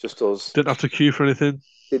 just us. Didn't have to queue for anything.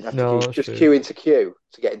 Didn't have to No, queue, that's just true. queue into queue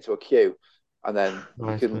to get into a queue, and then you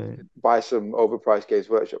Nice, can mate. buy some overpriced Games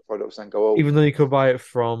Workshop products and go home. Even though you could buy it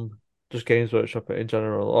from just Games Workshop in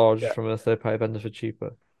general, or just Yeah, from a third party vendor for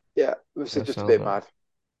cheaper. yeah. It was Yeah, just a sounds bit right. mad.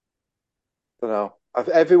 Don't know.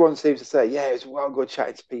 Everyone seems to say, yeah, it's well good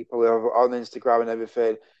chatting to people on Instagram and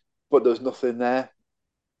everything, but there's nothing there.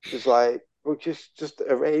 Just like, well, just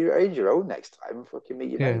arrange your own next time and fucking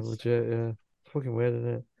meet your Yeah, mates. legit. Yeah, fucking weird, isn't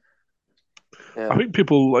it? Yeah, I think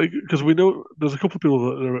people like because we know there's a couple of people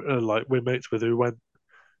that are like we're mates with who went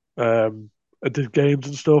and did games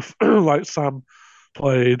and stuff. Like Sam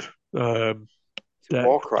played, Deck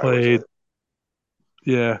Warcry was played. it?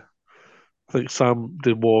 Yeah, I think Sam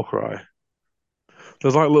did Warcry.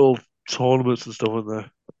 There's like little tournaments and stuff in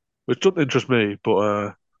there, which doesn't interest me,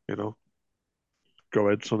 but you know, go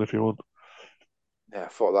ahead, son, if you want. Yeah, I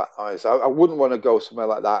thought that nice. I wouldn't want to go somewhere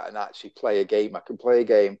like that and actually play a game. I can play a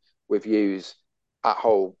game with yous at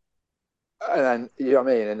home, and then you know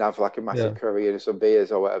what I mean, and have like a massive Yeah, curry and some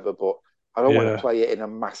beers or whatever. But I don't want to Yeah, play it in a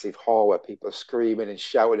massive hall where people are screaming and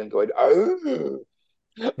shouting and going, "Oh!"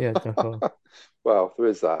 yeah, definitely. Well, there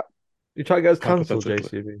is that. You try to get us cancelled, hypothetically.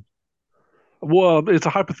 JCB. Well, it's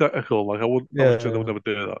a hypothetical. Like I would Yeah, obviously they would yeah. never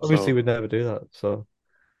do that. Obviously, So we'd never do that. So,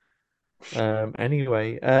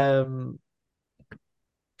 anyway, right,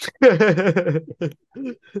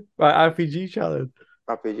 RPG challenge.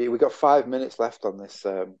 RPG. We got 5 minutes left on this.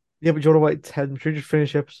 Yeah, but you want to wait 10? Should we just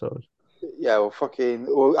finish the episode? Yeah,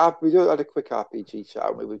 well, we had a quick RPG chat.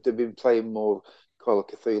 Haven't we? We've been playing more Call of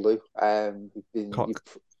Cthulhu, and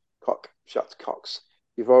Cock. shots Cox.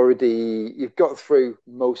 You've got through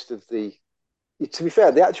most of the. To be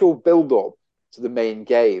fair, the actual build up to the main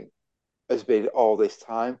game has been all this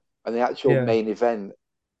time, and the actual Yeah, main event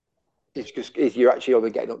is you're actually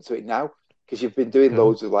only getting up to it now because you've been doing yeah,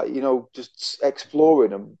 loads of just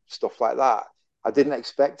exploring and stuff like that. I didn't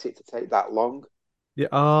expect it to take that long. yeah.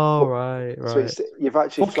 Oh, But right, so right. it's you've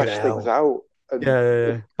actually Fucking fleshed things hell. out Yeah, yeah,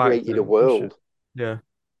 and yeah. Back created a then. Good shit. world. Yeah,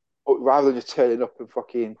 But rather than just turning up and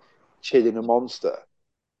fucking chilling a monster,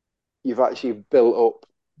 you've actually built up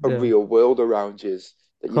a yeah. real world around you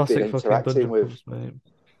that you've been Classic fucking interacting with. Dungeonpunxxx, mate.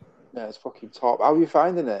 Yeah, it's fucking top. How are you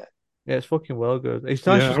finding it? Yeah, it's fucking well good. It's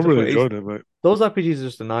nice yeah, just I'm to really it's enjoying it, mate. those RPGs are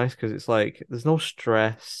just nice because it's like there's no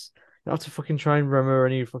stress. You don't have to fucking try and remember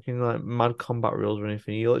any fucking like mad combat rules or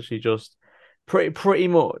anything. You literally just pretty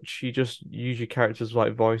much you just use your character's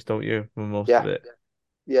like voice, don't you, for most of Yeah, it.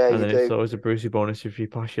 yeah, And you then it's do. always a Brucey bonus if you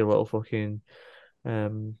pass your little fucking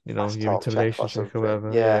Fast your talk check intimidation or check or something.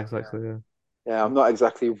 whatever. Yeah, Yeah, exactly. Yeah. yeah. I'm not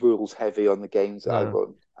exactly rules heavy on the games that I No.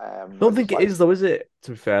 run. I Don't think just it like, is though, is it?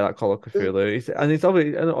 To be fair, that Call of Cthulhu,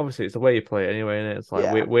 and obviously it's the way you play it anyway, and it's like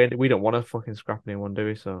yeah. we don't want to fucking scrap anyone, do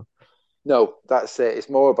we? So No, that's it. It's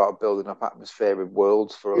more about building up atmosphere and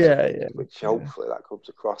worlds for us, I yeah, think, yeah, which yeah, hopefully that comes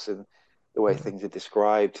across in the way yeah. things are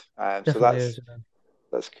described. So Definitely is.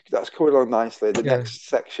 that's coming along nicely. The Yeah. next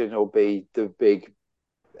section will be the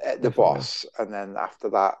Definitely. boss, and then after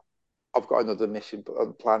that, I've got another mission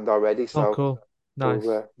planned already. Oh, So cool. Nice.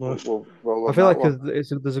 we'll Nice. we'll roll I on feel that like one.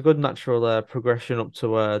 there's a good natural progression up to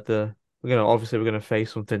the we're gonna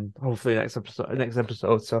face something hopefully next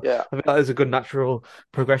episode. So Yeah. I think that is a good natural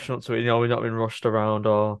progression up to it. We've not been rushed around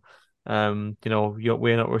or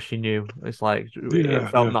we're not rushing you. It's like it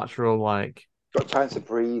felt natural, like got time to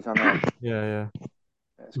breathe on it. Yeah.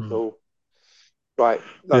 It's cool. Right,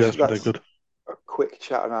 that's good. A quick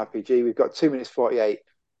chat on RPG. We've got 2 minutes 48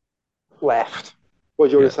 left. What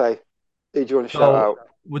do you want to say? Did you want to shout out?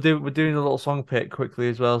 We're doing a little song pick quickly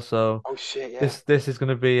as well. So shit, yeah. This is going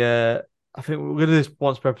to be I think we're going to do this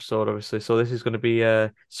once per episode, obviously. So this is going to be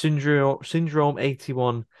Syndrome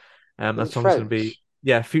 81. That song's going to be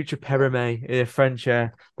Future Perime, French,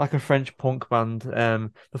 like a French punk band. They're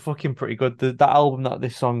fucking pretty good. That album that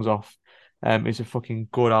this song's off, is a fucking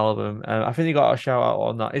good album. I think you got a shout out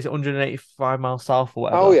on that. Is it 185 miles south or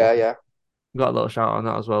whatever? Oh yeah. We got a little shout out on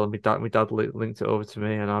that as well. And my dad linked it over to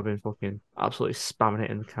me, and I've been fucking absolutely spamming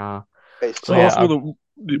it in the car. It's so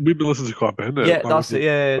we've been listening to quite a bit, isn't it? Yeah, that's it.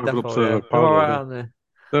 Yeah, definitely. They're all right, aren't they?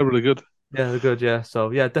 They're really good. Yeah, they're good. Yeah,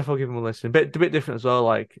 so yeah, definitely give them a listen. A bit different as well.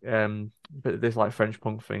 Like but this like French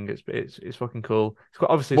punk thing. It's fucking cool. It's quite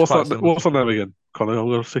obviously. What's that name again, Connor? I'm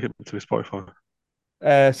going to stick it to my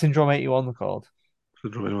Spotify. Syndrome 81. They're called.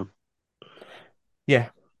 Syndrome 81. Yeah,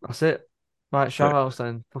 that's it. Right, shout outs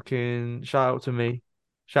then. Fucking shout out to me.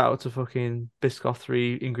 Shout out to fucking Biscoff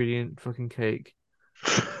 3-ingredient fucking cake.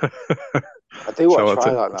 I do want to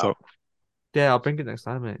try that now. Yeah, I'll bring it next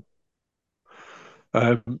time, mate.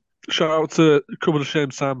 Shout out to Cover the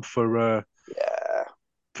Shame Sam for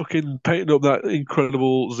fucking painting up that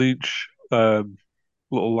incredible Zinch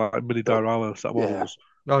little like mini diorama set models.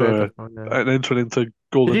 And entering into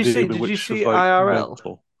Golden Demon, which was like IRL?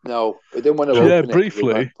 mental. No, we didn't want to open it.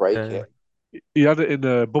 Briefly. Break it. He had it in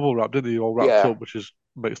a bubble wrap, didn't he? All wrapped up, which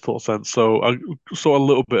makes total sense. So I saw a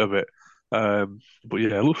little bit of it. But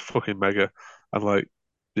yeah, it looks fucking mega. And like,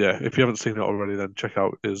 yeah, if you haven't seen it already, then check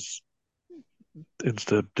out his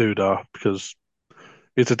Insta doodah, because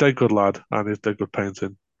he's a dead good lad and he's dead good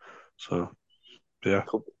painting. So yeah.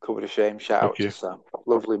 Cover the shame. Shout out to Sam.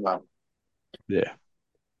 Lovely man. Yeah.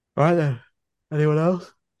 Right then. Anyone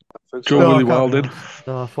else? Joe Wilding.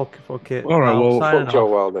 No, fuck it. All right, well, fuck Joe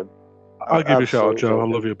Wilding. I'll give you a shout out, Joe. I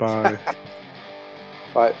love you. Bye.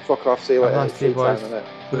 Right, fuck off. See you later. Nice tea, boys. Have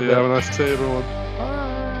a nice day, everyone.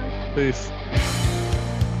 Bye. Peace.